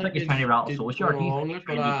 I don't think he's trying to rattle Solskjaer.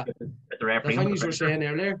 The things you were saying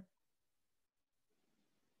earlier.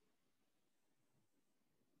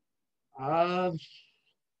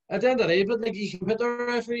 At the end of the day, but like you can put the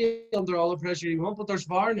referee under all the pressure you want, but there's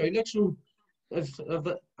VAR now. Like so, if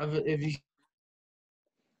you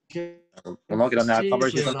we're not getting that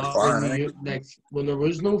conversation like when there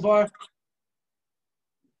was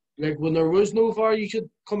no VAR, you could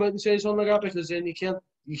come out and say something like that because then you can't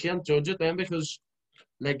judge it then because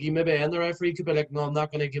like you maybe and the referee could be like, no, I'm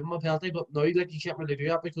not going to give him a penalty, but now like you can't really do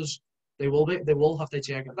that because they will have to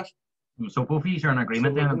check it. Like. So both of you are in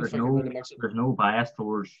agreement then, and there's no bias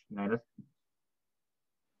towards United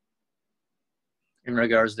in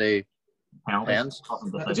regards to penalties.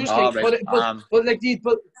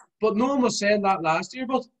 But no one was saying that last year,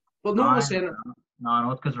 but no one was saying it.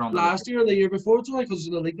 No, it's because they're on last year or the year before, too, because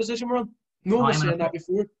of the league position we're on. No one was saying that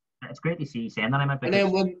before. It's great to see you saying that, and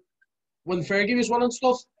then when Fergie was winning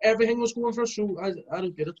stuff, everything was going for us. So I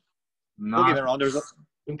don't get it. Don't get me wrong. There's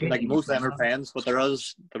like most of them are fans, but there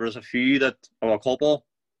was a few or a couple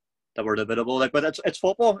that were debatable. Like, but it's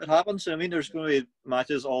football. It happens. I mean, there's going to be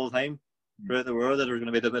matches all the time throughout the world that there's going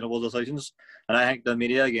to be debatable decisions, and I think the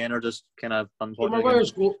media again are just kind of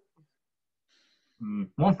Maguire's goal.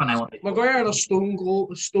 One thing I want. Maguire had a stone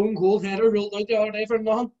cold header ruled out the other day for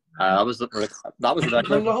nothing. That was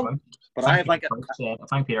ridiculous. But I think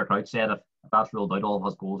Peter Crouch said if that's ruled out, all of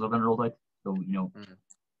his goals have been ruled out. So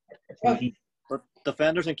it's easy. But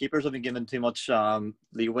defenders and keepers have been given too much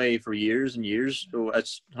leeway for years and years. So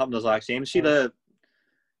it's happened the exact same.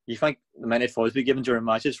 You think the many fouls be given during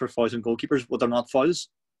matches for fouls and goalkeepers, but they're not fouls.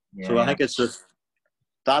 Yeah, so I think it's just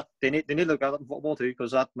that they need to look at it in football too,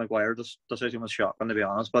 because that Maguire decision was shocking, to be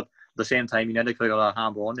honest. But at the same time, United could have got a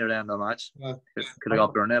handball near the end of the match. Yeah. Could have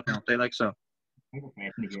got burned a penalty, like so. I think it's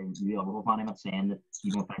interesting to hear you, Liverpool fan, saying that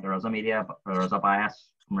you don't think there is a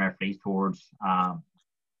bias from referees towards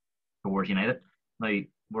United. Now we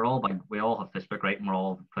all have Facebook, right, and we're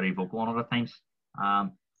all pretty vocal on it at times.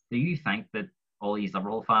 Do you think that all these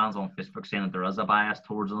Liverpool fans on Facebook saying that there is a bias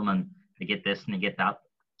towards them and they get this and they get that?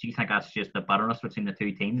 Do you think that's just the bitterness between the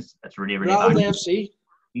two teams? It's really bad. FC.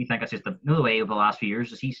 Do you think it's just the way over the last few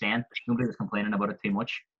years? Is he saying nobody was complaining about it too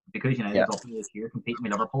much because United is up this year competing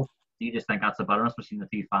with Liverpool? Do you just think that's the bitterness between the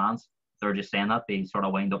two fans? They're just saying that they sort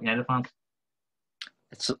of wind up United fans.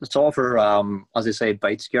 It's all for as they say,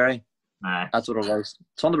 bites, Gary. That's what it was.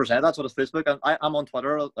 It's 100%. That's what it's Facebook. And I'm on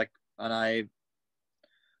Twitter, and I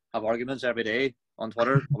have arguments every day on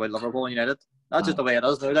Twitter about Liverpool and United. That's just the way it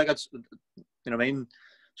is now. It's what I mean.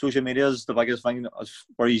 Social media is the biggest thing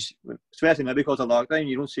where especially now because of lockdown,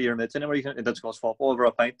 you don't see your mates anymore. You can discuss football over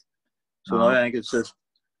a pint. So now I think it's just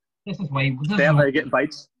getting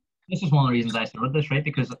bites. This is one of the reasons I started this, right?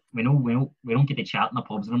 Because we don't get to chat in the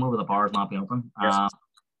pubs anymore with the bars not being open. Yes.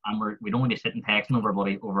 And we don't want to sit and texting over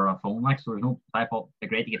a phone, like, so there's no. I thought it's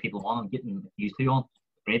great to get people on and getting used to on.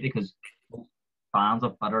 It's great because fans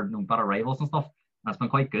have better rivals and stuff. And it's been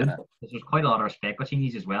quite good. There's quite a lot of respect between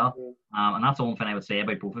these as well. And that's the one thing I would say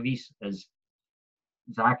about both of these is,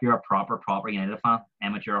 Zach, you're a proper United fan.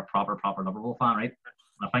 Emmett, you're a proper Liverpool fan, right?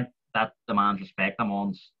 And I think that demands respect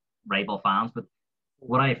amongst rival fans. But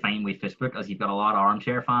what I find with Facebook is you've got a lot of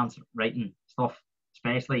armchair fans writing stuff,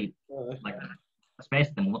 especially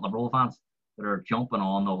the moment Liverpool fans that are jumping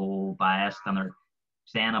on the whole bias and they're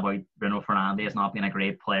saying about Bruno Fernandes not being a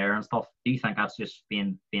great player and stuff. Do you think that's just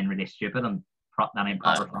being really stupid and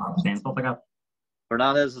improper fans saying stuff like that?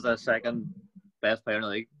 Fernandes is the second best player in the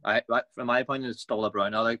league. From my opinion, it's still De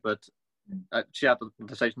Bruyne, but she had the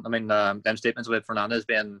decision. I mean, them statements about Fernandes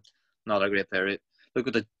being not a great player. Look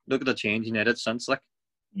at the change United since,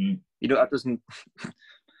 you know, that doesn't.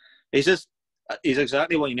 He's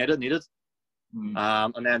exactly what United needed.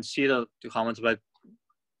 And then see the comments about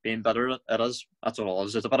being better at us. That's all it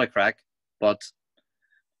is. It's a bit of crack, but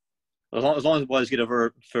as long as boys get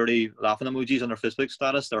over 30 laughing emojis on their Facebook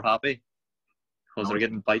status, they're happy. because they're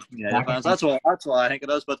getting bite from United fans. That's what I think it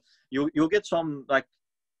is. But you'll get some, like,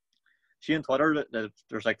 see on Twitter,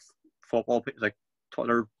 there's like football, like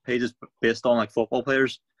Twitter pages based on like football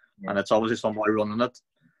players, and it's obviously somebody running it,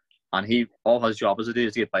 and all his job is to do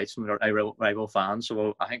is to get bites from rival fans.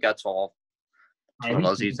 So I think that's all. I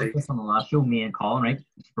was on the last show, me and Colin, right?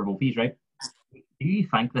 For both these, right? Do you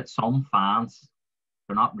think that some fans,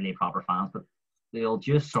 they're not really proper fans, but they'll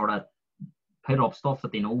just sort of put up stuff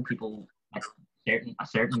that they know people, like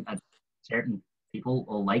certain people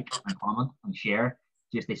will like and comment and share,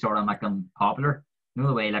 just they sort of make them popular. You know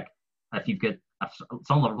the way, like, if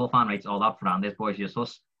some Liverpool fan writes, "Oh, that Fernandes boy's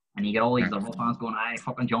useless," and you get all these Liverpool fans going, "I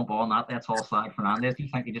fucking jump on that. That's all slag Fernandes." Do you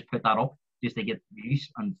think they just put that up just to get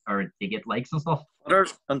views or they get likes and stuff? Twitter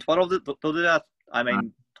they'll do that. I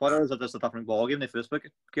mean, Twitter is just a different ballgame than Facebook.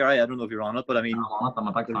 Gary, I don't know if you're on it, but I mean, I'm on it. I'm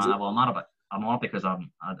a big fan. Well, I'm on it because I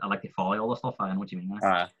like to follow all the stuff. I know what you mean.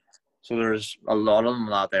 So there's a lot of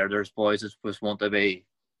them out there. There's boys that just want to be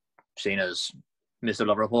seen as Mr.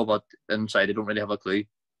 Liverpool, but inside they don't really have a clue.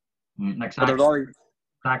 Like Zach,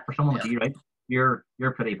 for someone like you, right? You're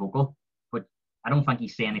pretty vocal, but I don't think you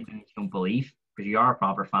say anything that you don't believe, because you are a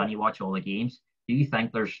proper fan. You watch all the games. Do you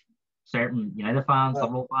think there's certain United fans,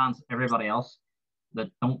 Liverpool fans, everybody else that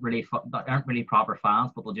aren't really proper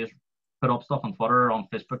fans, but they'll just put up stuff on Twitter or on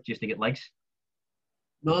Facebook just to get likes?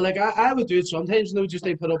 No, like I would do it sometimes. No, just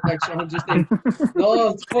they put up like something. Just they.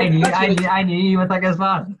 No, I knew you would think it's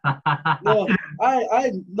bad. No,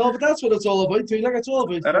 no, but that's what it's all about too. Like it's all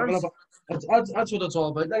about. That's what it's all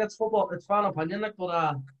about. Like it's football. It's fan opinion. Like,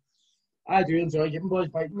 but I do enjoy getting boys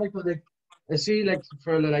biting. Like, but like I see, like,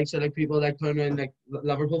 for the likes of like people like turning around, like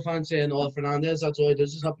Liverpool fans saying, "Oh, Fernandes, that's all he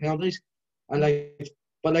does is have penalties," and like,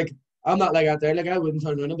 but like I'm not like out there. Like I wouldn't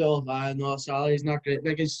turn around and be, "Oh, no, Salah's not great."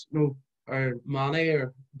 Like it's no. Or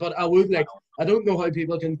Mane, but I would like. I don't know how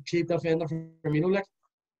people can keep defending Firmino. Like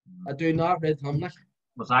I do not rate him. Like,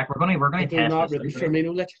 well, Zach, we're going to test this.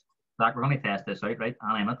 Firmino, like. Zach, we're going to test this out, right?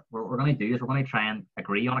 And Emmett, what we're going to do is we're going to try and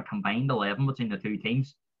agree on a combined 11 between the two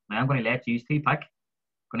teams. Now I'm going to let you two pick.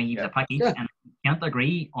 I'm going to use a pick each, and if you can't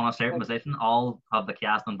agree on a certain position, all have the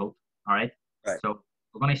cast and vote. All right. So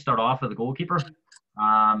we're going to start off with the goalkeeper.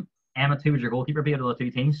 Emmett, who would your goalkeeper be out of the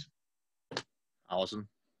two teams? Alisson.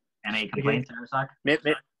 Any complaints there, Zach? Mate.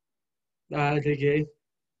 I think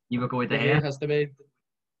you would go with the hair. Has to be.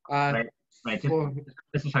 Right.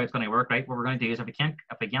 This is how it's going to work, right? What we're going to do is if we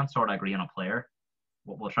can't sort of agree on a player,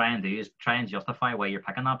 what we'll try and do is try and justify why you're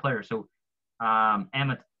picking that player. So,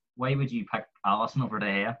 Emmett, why would you pick Alisson over De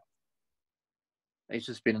Gea? He's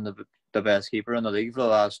just been the best keeper in the league for the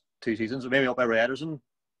last 2 seasons, maybe up by Ederson.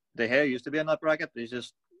 De Gea used to be in that bracket, but he's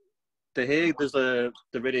just De Gea does the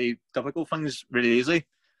really difficult things really easy.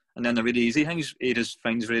 And then the really easy things, he just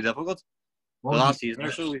finds really difficult. The last season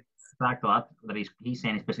or so. Zach, that he's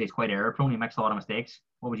saying he's quite error prone. He makes a lot of mistakes.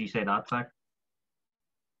 What would you say that, Zach?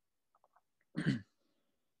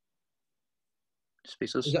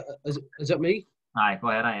 Speechless. Is it me? Aye, go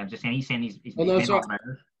ahead. I'm just saying he's he's no, errors.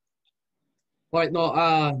 Right, no,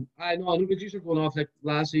 I know. I know what you're going off like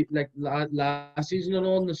last season and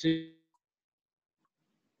on the season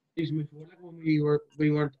before, like when we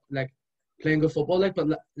weren't like playing good football, like, but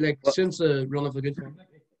like since the run of the good form,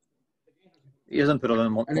 he hasn't put it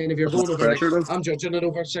in one. And then if you're going over, like, I'm judging it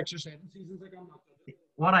over 6 or 7 seasons. Like I'm not.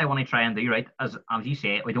 What I want to try and do, right, as you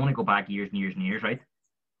say, we don't want to go back years and years and years, right?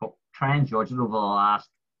 But try and judge it over the last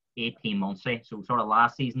 18 months, say. So sort of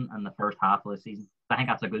last season and the first half of the season. I think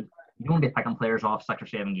that's a good. You don't want to be picking players off 6 or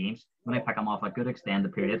 7 games. You want to pick them off a good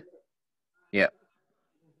extended period. Yeah.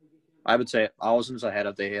 I would say Alisson's ahead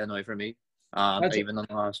of De Gea now for me, even in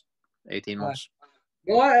the last 18 months.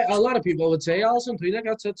 Well, a lot of people would say Alisson too. Like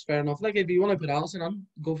it's fair enough. Like if you want to put Alisson on,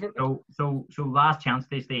 go for it. So last chance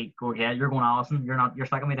they stay. Go ahead. You're going Alisson. You're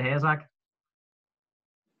sticking with De Gea, Zach.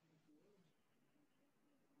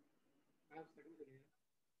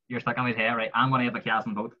 You're sticking with De Gea, right? I'm going to have a cast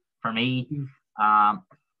and vote. For me,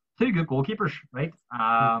 2 good goalkeepers, right?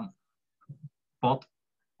 But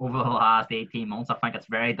over the last 18 months, I think it's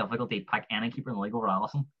very difficult to pick any keeper in the league over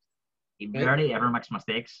Alisson. He barely ever makes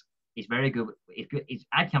mistakes. He's very good.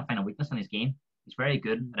 I can't find a weakness in his game. He's very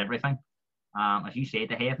good at everything. As you say,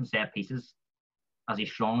 De Gea can set pieces. As he's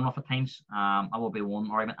strong enough at times, that will be one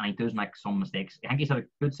argument. And he does make some mistakes. I think he's had a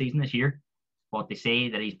good season this year. But they say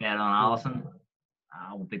that he's better than Alisson.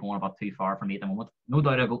 I won't be going about too far for me at the moment. No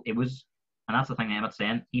doubt it was. And that's the thing Emmett's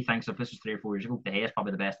saying. He thinks if this was 3 or 4 years ago, De Gea is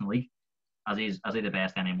probably the best in the league. As he's the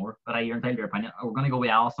best anymore. But you're entitled to your opinion. We're going to go with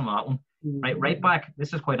Alisson on that one. Right back.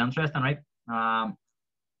 This is quite interesting, right? I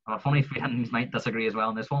have a funny feeling he might disagree as well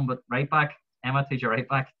in this one. But right back, Emmett, who's your right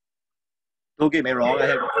back? Don't get me wrong. I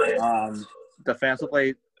think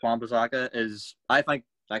defensively, Wan-Bissaka is, I think,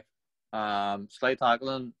 like slide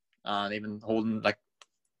tackling and even holding like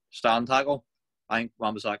stand tackle. I think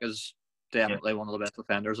Wan-Bissaka is definitely one of the best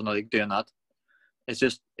defenders in the league doing that. It's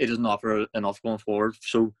just it doesn't offer enough going forward.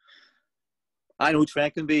 So I know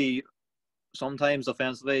Trent can be sometimes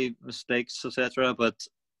offensively mistakes, etc. But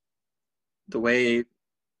the way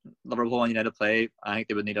Liverpool and United play, I think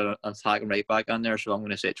they would need an attacking right back on there. So I'm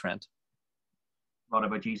going to say Trent. What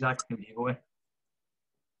about you, Zach? Who do you go with?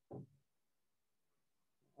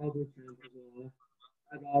 I'll go Trent as well.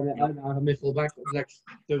 I'd rather have my fullback like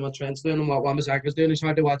doing what Trent's doing and what Wan-Bissaka's doing. It's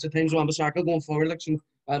hard to watch at times. Wan-Bissaka going forward, like, so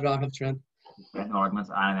I'd rather have Trent. No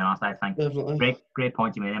arguments. I mean, honestly, I think Definitely. great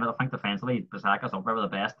point you made. I think defensively, Bissaka's up there with the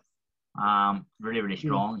best. Really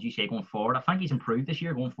strong. As you say, going forward, I think he's improved this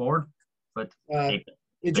year going forward. But it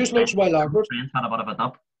just looks well awkward. Trent's had a bit of a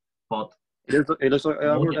dip, but It looks like he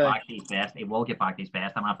will get back to his best. He will get back to his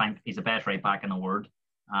best, and I think he's the best right back in the world.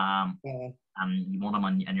 And you want him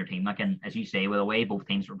in your team. Like, and as you say, with the way both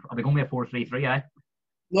teams are we going to be a 4-3-3, eh?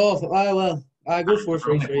 No, I go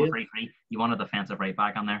 4-3-3. You want a defensive right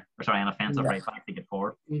back on there, or sorry, an offensive right back to get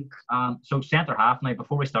forward. Mm. So centre half now.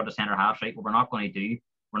 Before we start the centre half, right? What we're not going to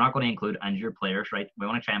include injured players, right? We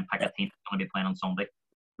want to try and pick a team that's going to be playing on Sunday.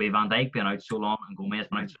 With Van Dijk being out so long and Gomez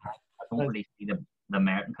being out so long, I don't really see the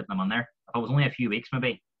merit in putting them on there. If it was only a few weeks,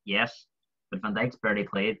 maybe yes, but Van Dijk's barely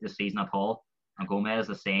played this season at all, and Gomez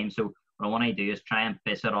the same. So what I want to do is try and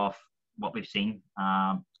base it off what we've seen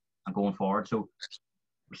and going forward. So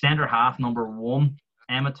centre half number 1,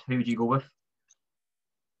 Emmett, who would you go with?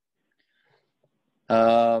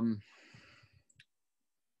 Fabinho.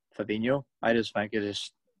 I just think it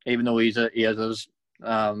is, even though he has his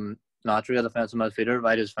naturally a defensive midfielder,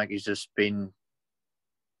 I just think he's just been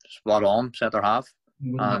spot on centre half.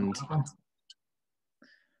 And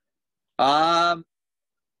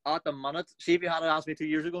at the minute, see if you had asked me 2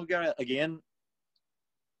 years ago, Gary, again,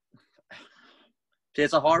 see,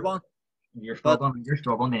 it's a hard one. You're struggling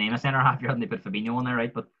to name a centre half. You're having to put Fabinho on there,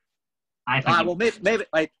 right? But I think well, maybe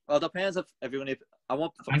like, well, it depends if you're going to. I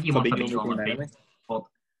think you want Fabinho on the anyway. But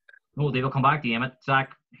no, they will come back to you, Emmett.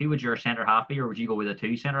 Zach, who would your centre half be, or would you go with the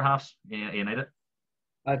 2 centre halves? United.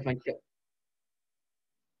 I think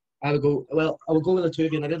I would go with the 2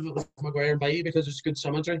 of United with Maguire and Bailly because it's good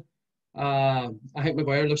symmetry. I think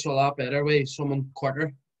Maguire looks a lot better with someone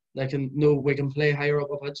quicker. We can play higher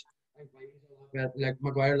up a pitch. I think Bailly's a lot better. Like,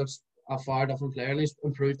 Maguire looks a far different player, and he's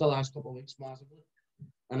improved the last couple of weeks massively.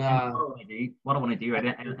 And what I want to do, right,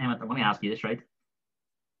 Emmett, I want to ask you this, right?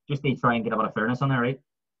 Just to try and get a bit of fairness on there, right?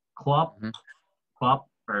 Klopp,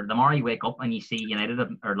 or the more you wake up and you see United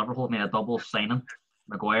or Liverpool have made a double signing,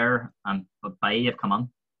 Maguire and Bailly have come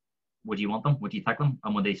on. Would you want them? Would you pick them?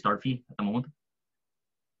 And would they start for you at the moment?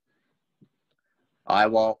 I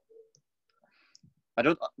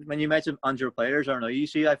don't. When you mentioned injured players, I don't know. You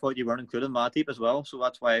see, I thought you weren't including Matip as well, so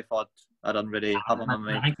that's why I thought I didn't really have him on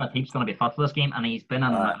me. I think Matip's going to be fit for this game, and he's been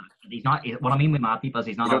in. He's not. What I mean with Matip is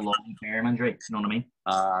he's not a long-term injury. You know what I mean?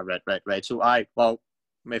 Right. So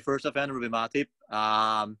my first defender would be Matip.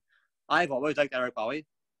 I've always liked Eric Bailly.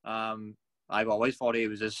 I've always thought he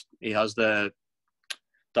has the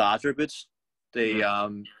attributes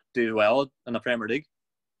to do well in the Premier League.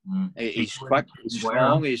 He's quick, he's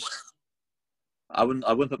strong, I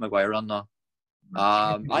wouldn't put Maguire on now.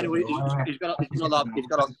 I know he's got a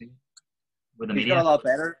lot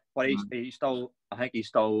better, but he's still, I think he's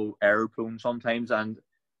still error prone sometimes. And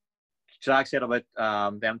Jack said about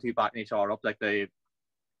them 2 backing each other up like a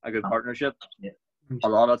good partnership. Yeah. A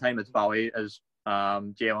lot of the time it's Bowie is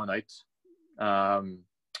jailing out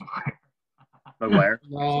Maguire.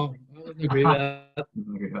 No, I wouldn't agree with that. I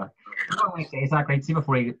want to say, Zach, right? See,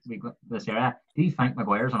 before we go this area, do you think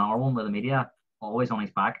Maguire's on our one with the media always on his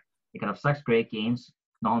back? He could have 6 great games,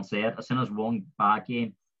 none said. As soon as one bad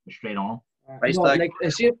game, we're straight on. Right,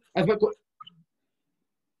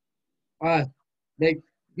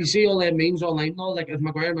 you see all the memes online and all, like, if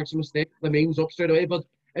Maguire makes a mistake, the memes up straight away. But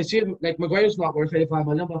I see, like, Maguire's not worth 85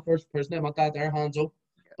 million, but first person I'm at that there, hands up.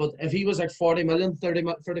 But if he was like 40 million,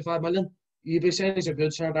 35 million, you'd be saying he's a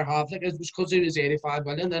good centre half. Like, it was because he was 85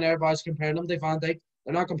 million, then everybody's comparing him to Van Dijk.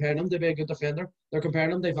 They're not comparing him to be a good defender. They're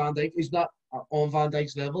comparing him to Van Dijk. He's not on Van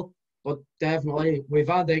Dijk's level, but definitely with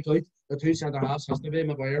Van Dijk out, the 2 centre halves has to be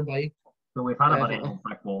Maguire and Bailly. So we've had about a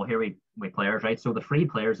brick wall here with players, right? So the 3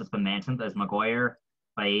 players that's been mentioned is Maguire,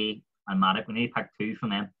 Bailly, and Matip. We need to pick 2 from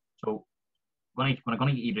them. So what I'm going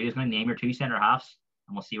to get you to do is going to name your 2 centre halves,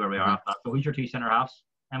 and we'll see where we are after that. So who's your 2 centre halves,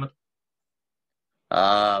 Emmett?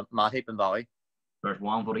 Matip and Bailly. There's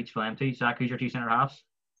 1 vote each for them 2. Zach, who's your 2 centre halves?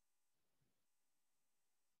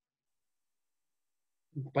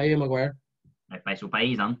 Bailly and Maguire. Right, so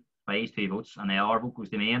Baye's in. Baye's 2 votes, and the other vote goes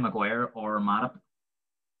to me and Maguire or Matip.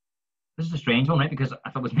 This is a strange one, right? Because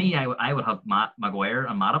if it was me, I would have Maguire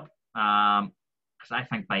and Matip. Because I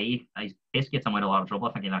think Baye, his pace gets him out of a lot of trouble.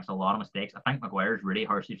 I think he makes a lot of mistakes. I think Maguire's really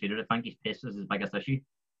harshly treated. I think his pace is his biggest issue.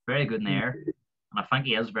 Very good in the air. And I think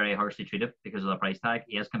he is very harshly treated because of the price tag.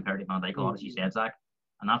 He is compared to Van Dijk a lot, as you said, Zach.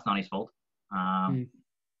 And that's not his fault.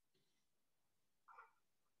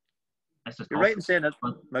 You're right in saying that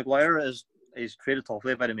Maguire is treated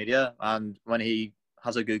toughly by the media, and when he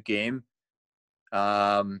has a good game,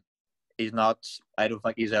 he's not. I don't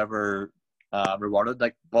think he's ever rewarded,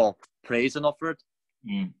 praised enough for it.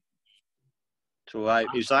 So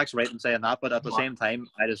Isaac's right in saying that, but at the same time,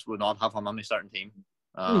 I just would not have him on my starting team.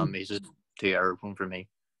 He's just too airborne for me.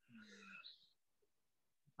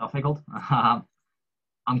 Difficult.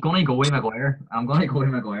 I'm going to go with Maguire. I'll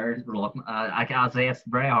say it's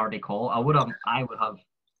very hard to call. I would have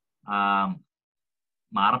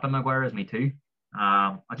Matip and Maguire as me too.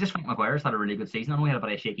 I just think Maguire's had a really good season. I know he had a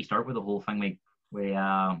bit of a shaky start with the whole thing we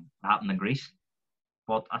happened in Greece,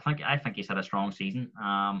 but I think he's had a strong season.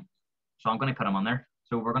 So I'm going to put him on there.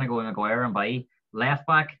 So we're going to go with Maguire and Baye. Left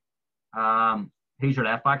back. Who's your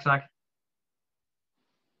left back, Zach?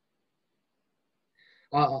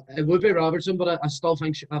 It would be Robertson, but I still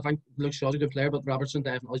think Luke Shaw's a good player, but Robertson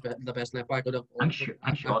definitely is the best left back. I'm sure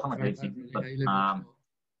I'm a good season, but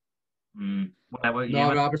what about you?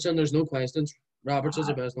 No, Robertson. There's no questions. Robertson's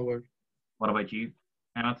the best in the world. What about you,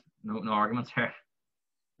 Emmett? No arguments here.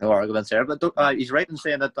 No arguments here, but he's right in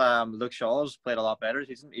saying that Luke Shaw's played a lot better.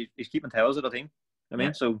 He's keeping tails of the team.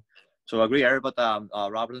 So I agree here, but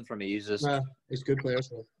Robertson for me is just he's a good player.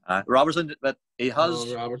 So. Robertson, but he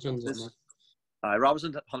has Robertson's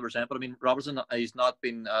Robertson 100%, but Robertson he's not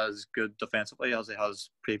been as good defensively as he has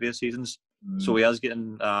previous seasons, so he has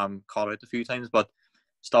getting caught out a few times, but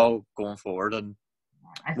still going forward, and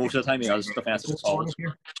most of the time he has defensive fouls.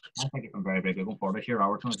 I think he's been very, very good going forward this year.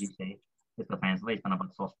 Robertson, as you say, his defensively he's been a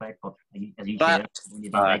bit suspect, but as you said, when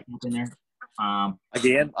you've been in there.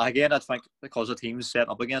 Again, I think because the team's set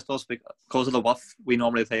up against us, because of the width we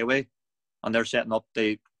normally play away, and they're setting up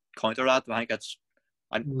the counter that, I think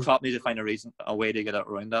and Klopp needs to find a way to get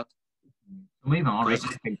around that. Moving on, right?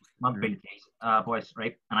 Not big case, boys,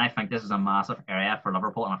 right? And I think this is a massive area for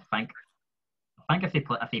Liverpool, and I think if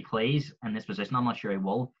he plays in this position, I'm not sure he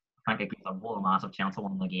will. I think it gives a massive chance of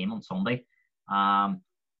winning the game on Sunday.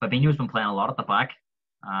 Fabinho's been playing a lot at the back,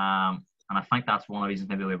 and I think that's one of the reasons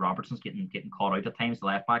maybe why Robertson's getting caught out at times, the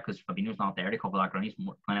left back, because Fabinho's not there to cover that ground. He's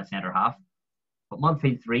playing at centre half. But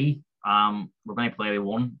midfield 3, we're going to play with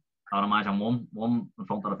 1. I'd imagine one in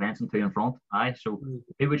front of the fence and 2 in front. So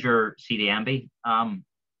who would your CDM be,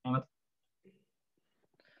 Emmett?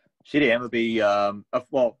 CDM would be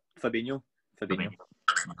Fabinho.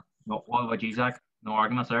 No, what about you, Zach? No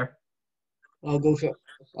arguments there. I'll go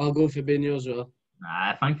Fabinho as well.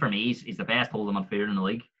 I think for me, he's the best holding midfielder in the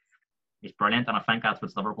league. He's brilliant, and I think that's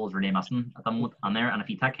what Liverpool's really missing at the moment. And if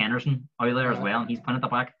you take Henderson out of there as well, and he's playing at the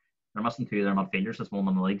back, they're missing 2 of their midfielders that's won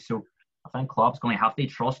in the league. So I think Klopp's going to have to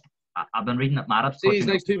trust. I've been reading that Matip. See his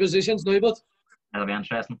next 2 positions now, but that'll be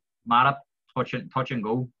interesting. Matip, touch and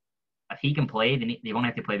go. If he can play, they're going to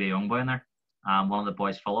have to play the young boy in there. One of the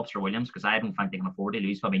boys, Phillips or Williams, because I don't think they can afford to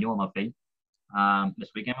lose Fabinho on midfield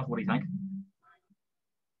this weekend. What do you think?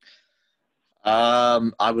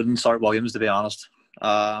 I wouldn't start Williams, to be honest.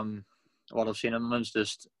 What I've seen in him is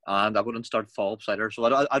just, and I wouldn't start Phillips either. So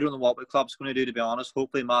I don't know what Klopp's going to do, to be honest.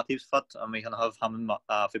 Hopefully Matip's fit and we can have him and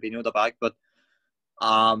Fabinho at the back. But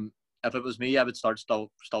if it was me, I would still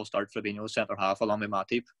start Fabinho centre half along with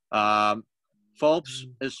Matip. Phillips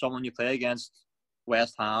is someone you play against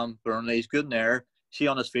West Ham, Burnley. He's good in there. See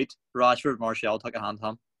on his feet. Rashford, Martial took a hand to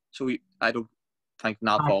him. So I don't think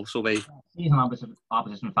not Phillips will be. He's an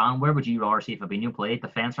opposition fan. Where would you rather see Fabinho play?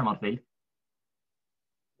 Defence or midfield?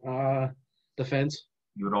 Defence.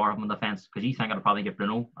 You would rather him in defence because you think it'll probably give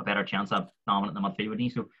Bruno a better chance of dominating the midfield, wouldn't you?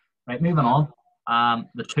 So, right, moving on.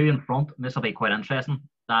 The 2 in front. This will be quite interesting.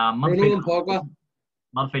 Bruno and Pogba.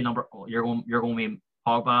 Midfield number. You're going with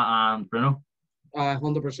Pogba and Bruno.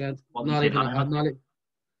 100%. Not even.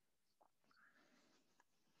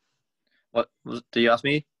 What do you ask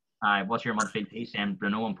me? What's your midfield piece? And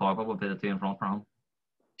Bruno and Pogba would be the 2 in front for him.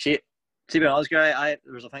 To be honest, Gary,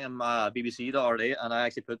 there was a thing on BBC the other day, and I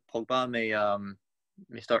actually put Pogba in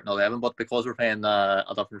my starting 11, but because we're playing a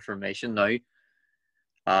different formation now,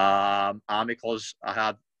 and because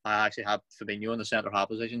I actually had Fabinho in the centre half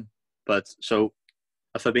position, but so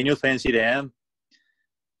if Fabinho's playing CDM,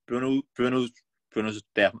 Bruno's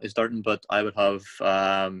definitely starting, but I would have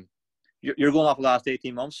you're going off the last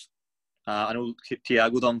 18 months. I know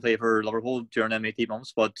Thiago done play for Liverpool during them 18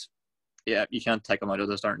 months, but yeah, you can't take him out of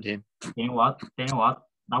the starting team. You know what?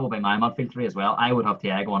 That would be my midfield three as well. I would have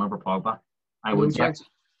Thiago on over Pogba. I would.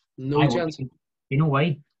 No chance. You know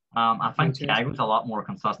why? I think No chance. Thiago's a lot more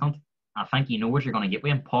consistent. I think he knows you're going to get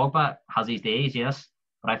with him. Pogba has his days, yes,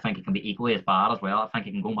 but I think he can be equally as bad as well. I think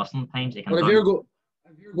he can go missing at times. But if you're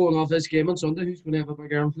going off this game on Sunday, who's going to have a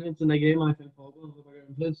bigger influence in the game? I think Pogba will have a bigger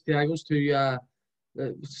influence. Thiago's too.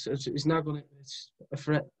 It's not going to. It's a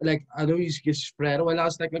Fred. Like I know he's spread away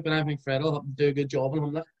last night, but I think Fred will do a good job on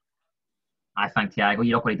him. Like. I think Thiago,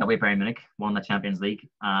 you look what he did with Bayern Munich, won the Champions League.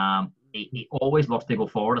 He always looks to go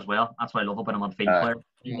forward as well. That's what I love about him on midfield player.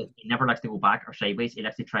 He never likes to go back or sideways. He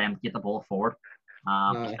likes to try and get the ball forward. He's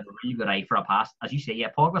got a really good eye for a pass. As you say, yeah,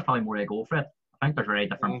 Pogba's probably more a goal for it. I think they're very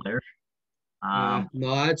different players.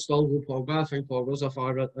 No, I'd still go Pogba. I think Pogba's a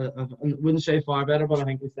far better. I wouldn't say far better, but I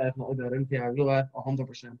think he's definitely better than Thiago.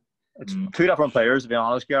 100%. It's two different players, to be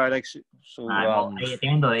honest, Gary. Like, so, well, at the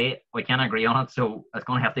end of the day, we can't agree on it, so it's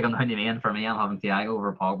going to have to come down to me. And for me, I'm having Thiago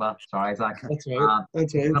over Pogba. Sorry, Zach. That's right.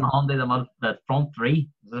 That's right. We're going to hand the front three.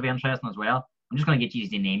 This will be interesting as well. I'm just going to get you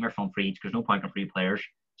to name your front three because there's no point in three players.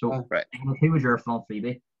 So, right. Who would your front three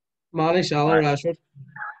be? Mane, Salah, Rashford.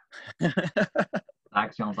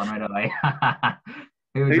 Zach jumps on right away.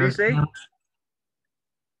 Who do you say?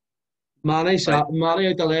 Mane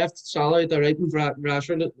at the left, Salah at the right, and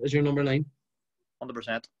Rashford is your number 9.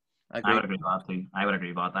 100%. I would agree with that too.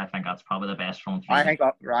 I think that's probably the best front three. I think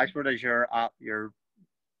Rashford is your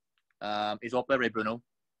he's up there with Bruno.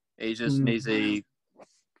 He just needs a.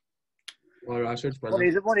 Well, Rashford's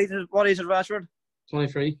brilliant. What is it, Rashford?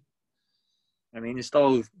 23. I mean, he's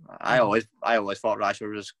still. I always thought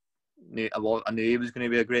Rashford was. I knew he was going to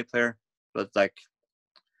be a great player, but like,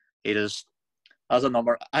 he just as a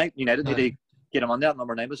number. I think United need to get him on that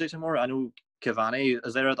number 9 position more. I know Cavani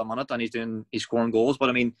is there at the minute and he's scoring goals, but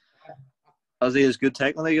I mean, is he as good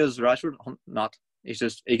technically as Rashford? Not. He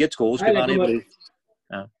gets goals. Cavani, but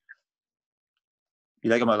yeah. You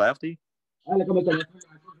like him at lefty? I like him at the left.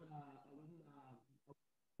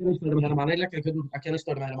 I can't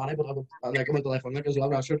start him out of Mane, but I like him at the left wing as well,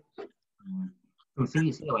 Rashford. So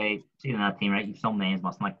see in that team, right? You've some names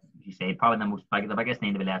must, like you say, probably the biggest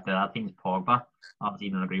name to be left out of that team is Pogba. Obviously,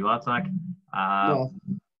 you don't agree with that, Zach. No.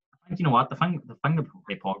 I think you know what the thing to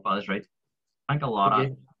play Pogba is, right. I think a lot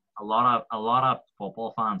of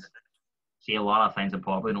football fans see a lot of things in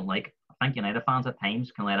Pogba they don't like. I think United fans at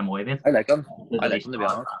times can let him away with it. I like him. I like him, to be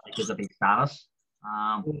honest. Because of his status.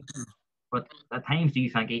 But at times, do you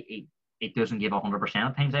think he doesn't give 100%?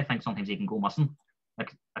 At times, I think sometimes he can go missing.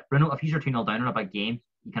 Like if Bruno, if he's 2-0 down in a big game,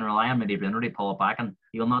 you can rely on maybe Bruno to pull it back and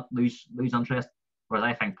he'll not lose interest. Whereas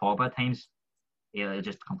I think Pogba at times, he'll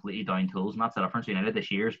just completely down tools, and that's the difference. United this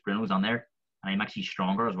year is Bruno's on there, and he makes you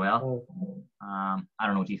stronger as well. I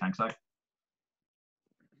don't know what you think, so.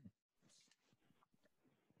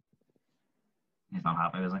 He's not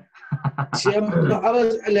happy, is he? See, I'm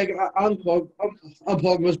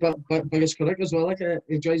Pogba's biggest critic as well. Like,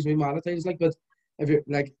 it drives me mad at times. Like, but if you're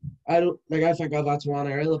like, I think that's one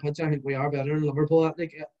area of the pitch. I think we are better in Liverpool.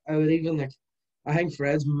 Like, I would even I think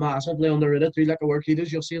Fred's massively underrated too. Like the work he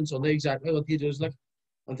does, you'll see on Sunday exactly what he does. Like,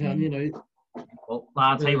 I'm telling you now. Well,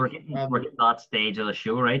 lads, hey, we're getting to that stage of the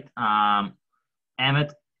show, right?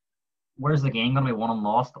 Emmett, where's the game going to be won and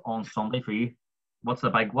lost on Sunday for you? What's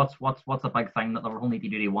the big thing that Liverpool need to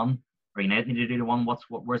do to win, or United need to do to win?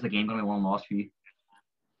 Where's the game going to be won and lost for you?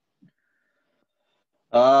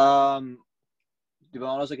 To be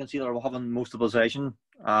honest, I can see they're having most of the possession,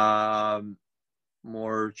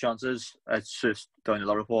 more chances. It's just down to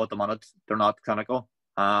Liverpool at the minute. They're not clinical.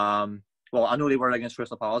 Well, I know they were against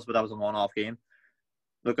Crystal Palace, but that was a one-off game.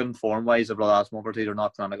 Looking form-wise, over the last month or two, they're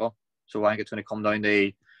not clinical. So I think it's going to come down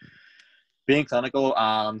to being clinical,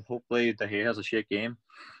 and hopefully De Gea has a shit game.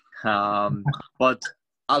 But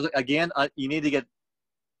you need to get.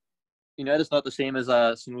 United's not the same as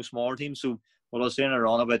a smaller team. So what I was saying earlier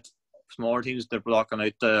on about smaller teams, they're blocking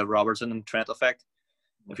out the Robertson and Trent effect.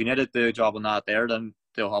 If United do a job on that there, then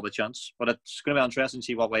they'll have a chance. But it's going to be interesting to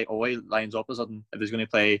see what way Owe lines up as if he's going to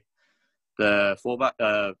play the fullback,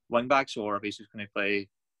 wing backs, or if he's just going to play.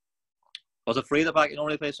 Was it Free the back you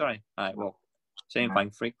normally play? Sorry. Right, well, same thing,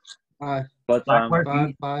 Free. But where's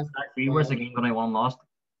the game going to won lost?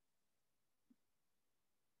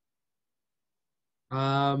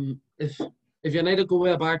 If United go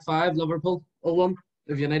with a back 5, Liverpool 0-1.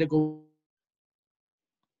 If United go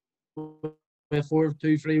with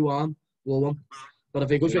 4-2-3-1, 1-1. But if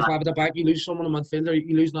he goes with 5 at the back, you lose someone in midfield,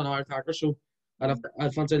 you lose another attacker. So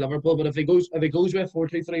I'd fancy Liverpool. But if he goes with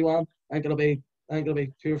 4-2-3-1, I think it'll be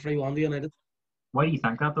 2 or 3-1 to United. Why do you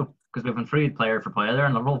think that though? because we've been free player for player there,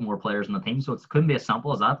 and Liverpool have more players in the team, so it couldn't be as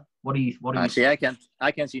simple as that. What do you see? I can't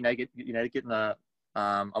see United getting a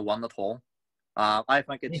 1 at all. I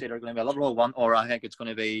think it's either going to be a Liverpool 1, or I think it's going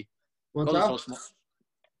to be.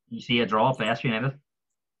 You see a draw, best United.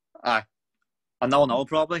 Aye. No,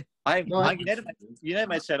 probably. I think United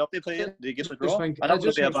might set up to play it. They get a draw. I don't think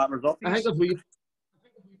it'll be a bad result. I think if we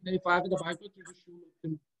play 5 in the back,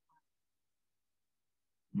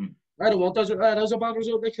 I don't want that as a bad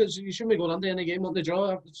result, because you shouldn't be going into any game on the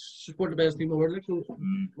draw. Support the best team in the world. So,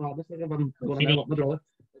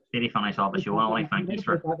 City finish off the show. I want to thank you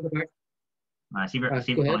for. Finish off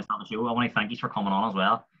the show. I want to thank you for coming on as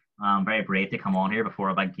well. Very brave to come on here before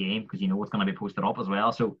a big game, because you know it's going to be posted up as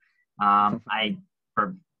well. So, in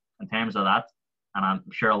terms of that, and I'm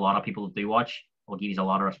sure a lot of people that do watch will give you a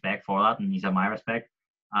lot of respect for that, and these are my respect.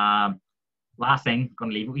 Last thing, going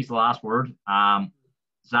to leave it with the last word.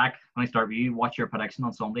 Zach, let me start with you. What's your prediction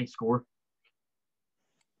on Sunday? Score?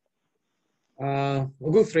 We'll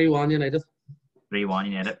go 3-1 United. 3-1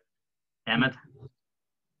 United. Emmett?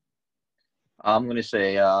 I'm going to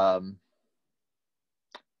say 2-1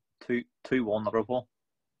 Liverpool.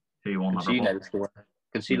 2-1 Liverpool.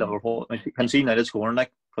 Can see Liverpool. Can see United scoring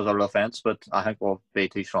because of the offence, but I think we'll be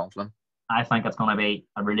too strong for them. I think it's going to be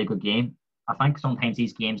a really good game. I think sometimes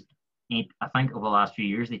these games I think over the last few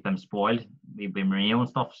years they've been spoiled. We've been Mourinho and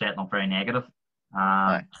stuff setting up very negative.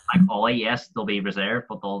 I think Ollie, yes, they'll be reserved,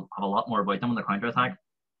 but they'll have a lot more about them in the counter attack.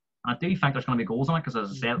 And I do think there's going to be goals in it, because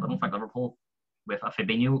as I said, I don't think Liverpool with a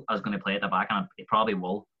Fabinho is going to play at the back, and it probably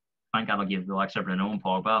will. I think that'll give the likes of Bruno and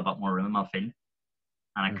Pogba a bit more room in midfield,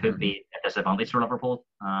 and it could be a disadvantage for Liverpool.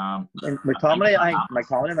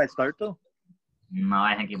 McTominay might start though. No,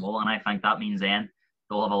 I think he will, and I think that means then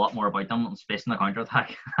they'll have a lot more about them and space in the counter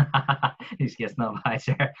attack. He's getting that vibes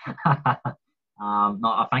here. No,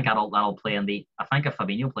 I think that'll play in the. I think if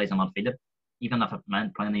Fabinho plays in midfield, even if it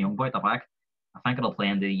meant playing the young boy at the back, I think it'll play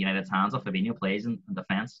into United's hands if Fabinho plays in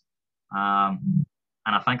defence.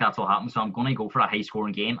 And I think that's what happens. So I'm going to go for a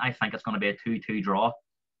high-scoring game. I think it's going to be a 2-2 draw.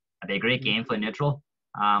 It'll be a great game for the neutral.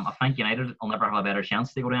 I think United will never have a better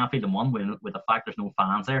chance to go to Anfield than one with the fact there's no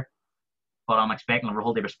fans there. But I'm expecting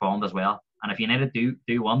Liverpool to respond as well. And if United do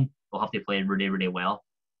win, they'll have to play really, really well.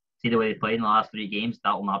 See the way they played in the last 3 games,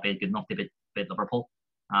 that will not be good enough to beat Liverpool.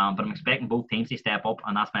 But I'm expecting both teams to step up,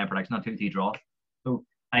 and that's my prediction, a 2-2 draw. So,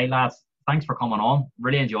 hey lads, thanks for coming on.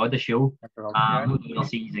 Really enjoyed the show. Hopefully we'll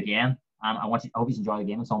see you again. And I hope you enjoy the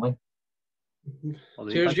game on Sunday.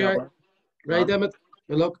 Cheers, guy. Right, Emmett.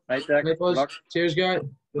 Good luck. Right, Jack. Good luck. Cheers, guy.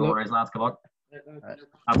 No worries, lads. Good luck. Right.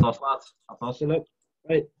 That's us, lads. That's us. Good luck.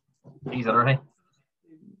 Right. These other, hey.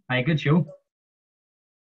 Hey, good show.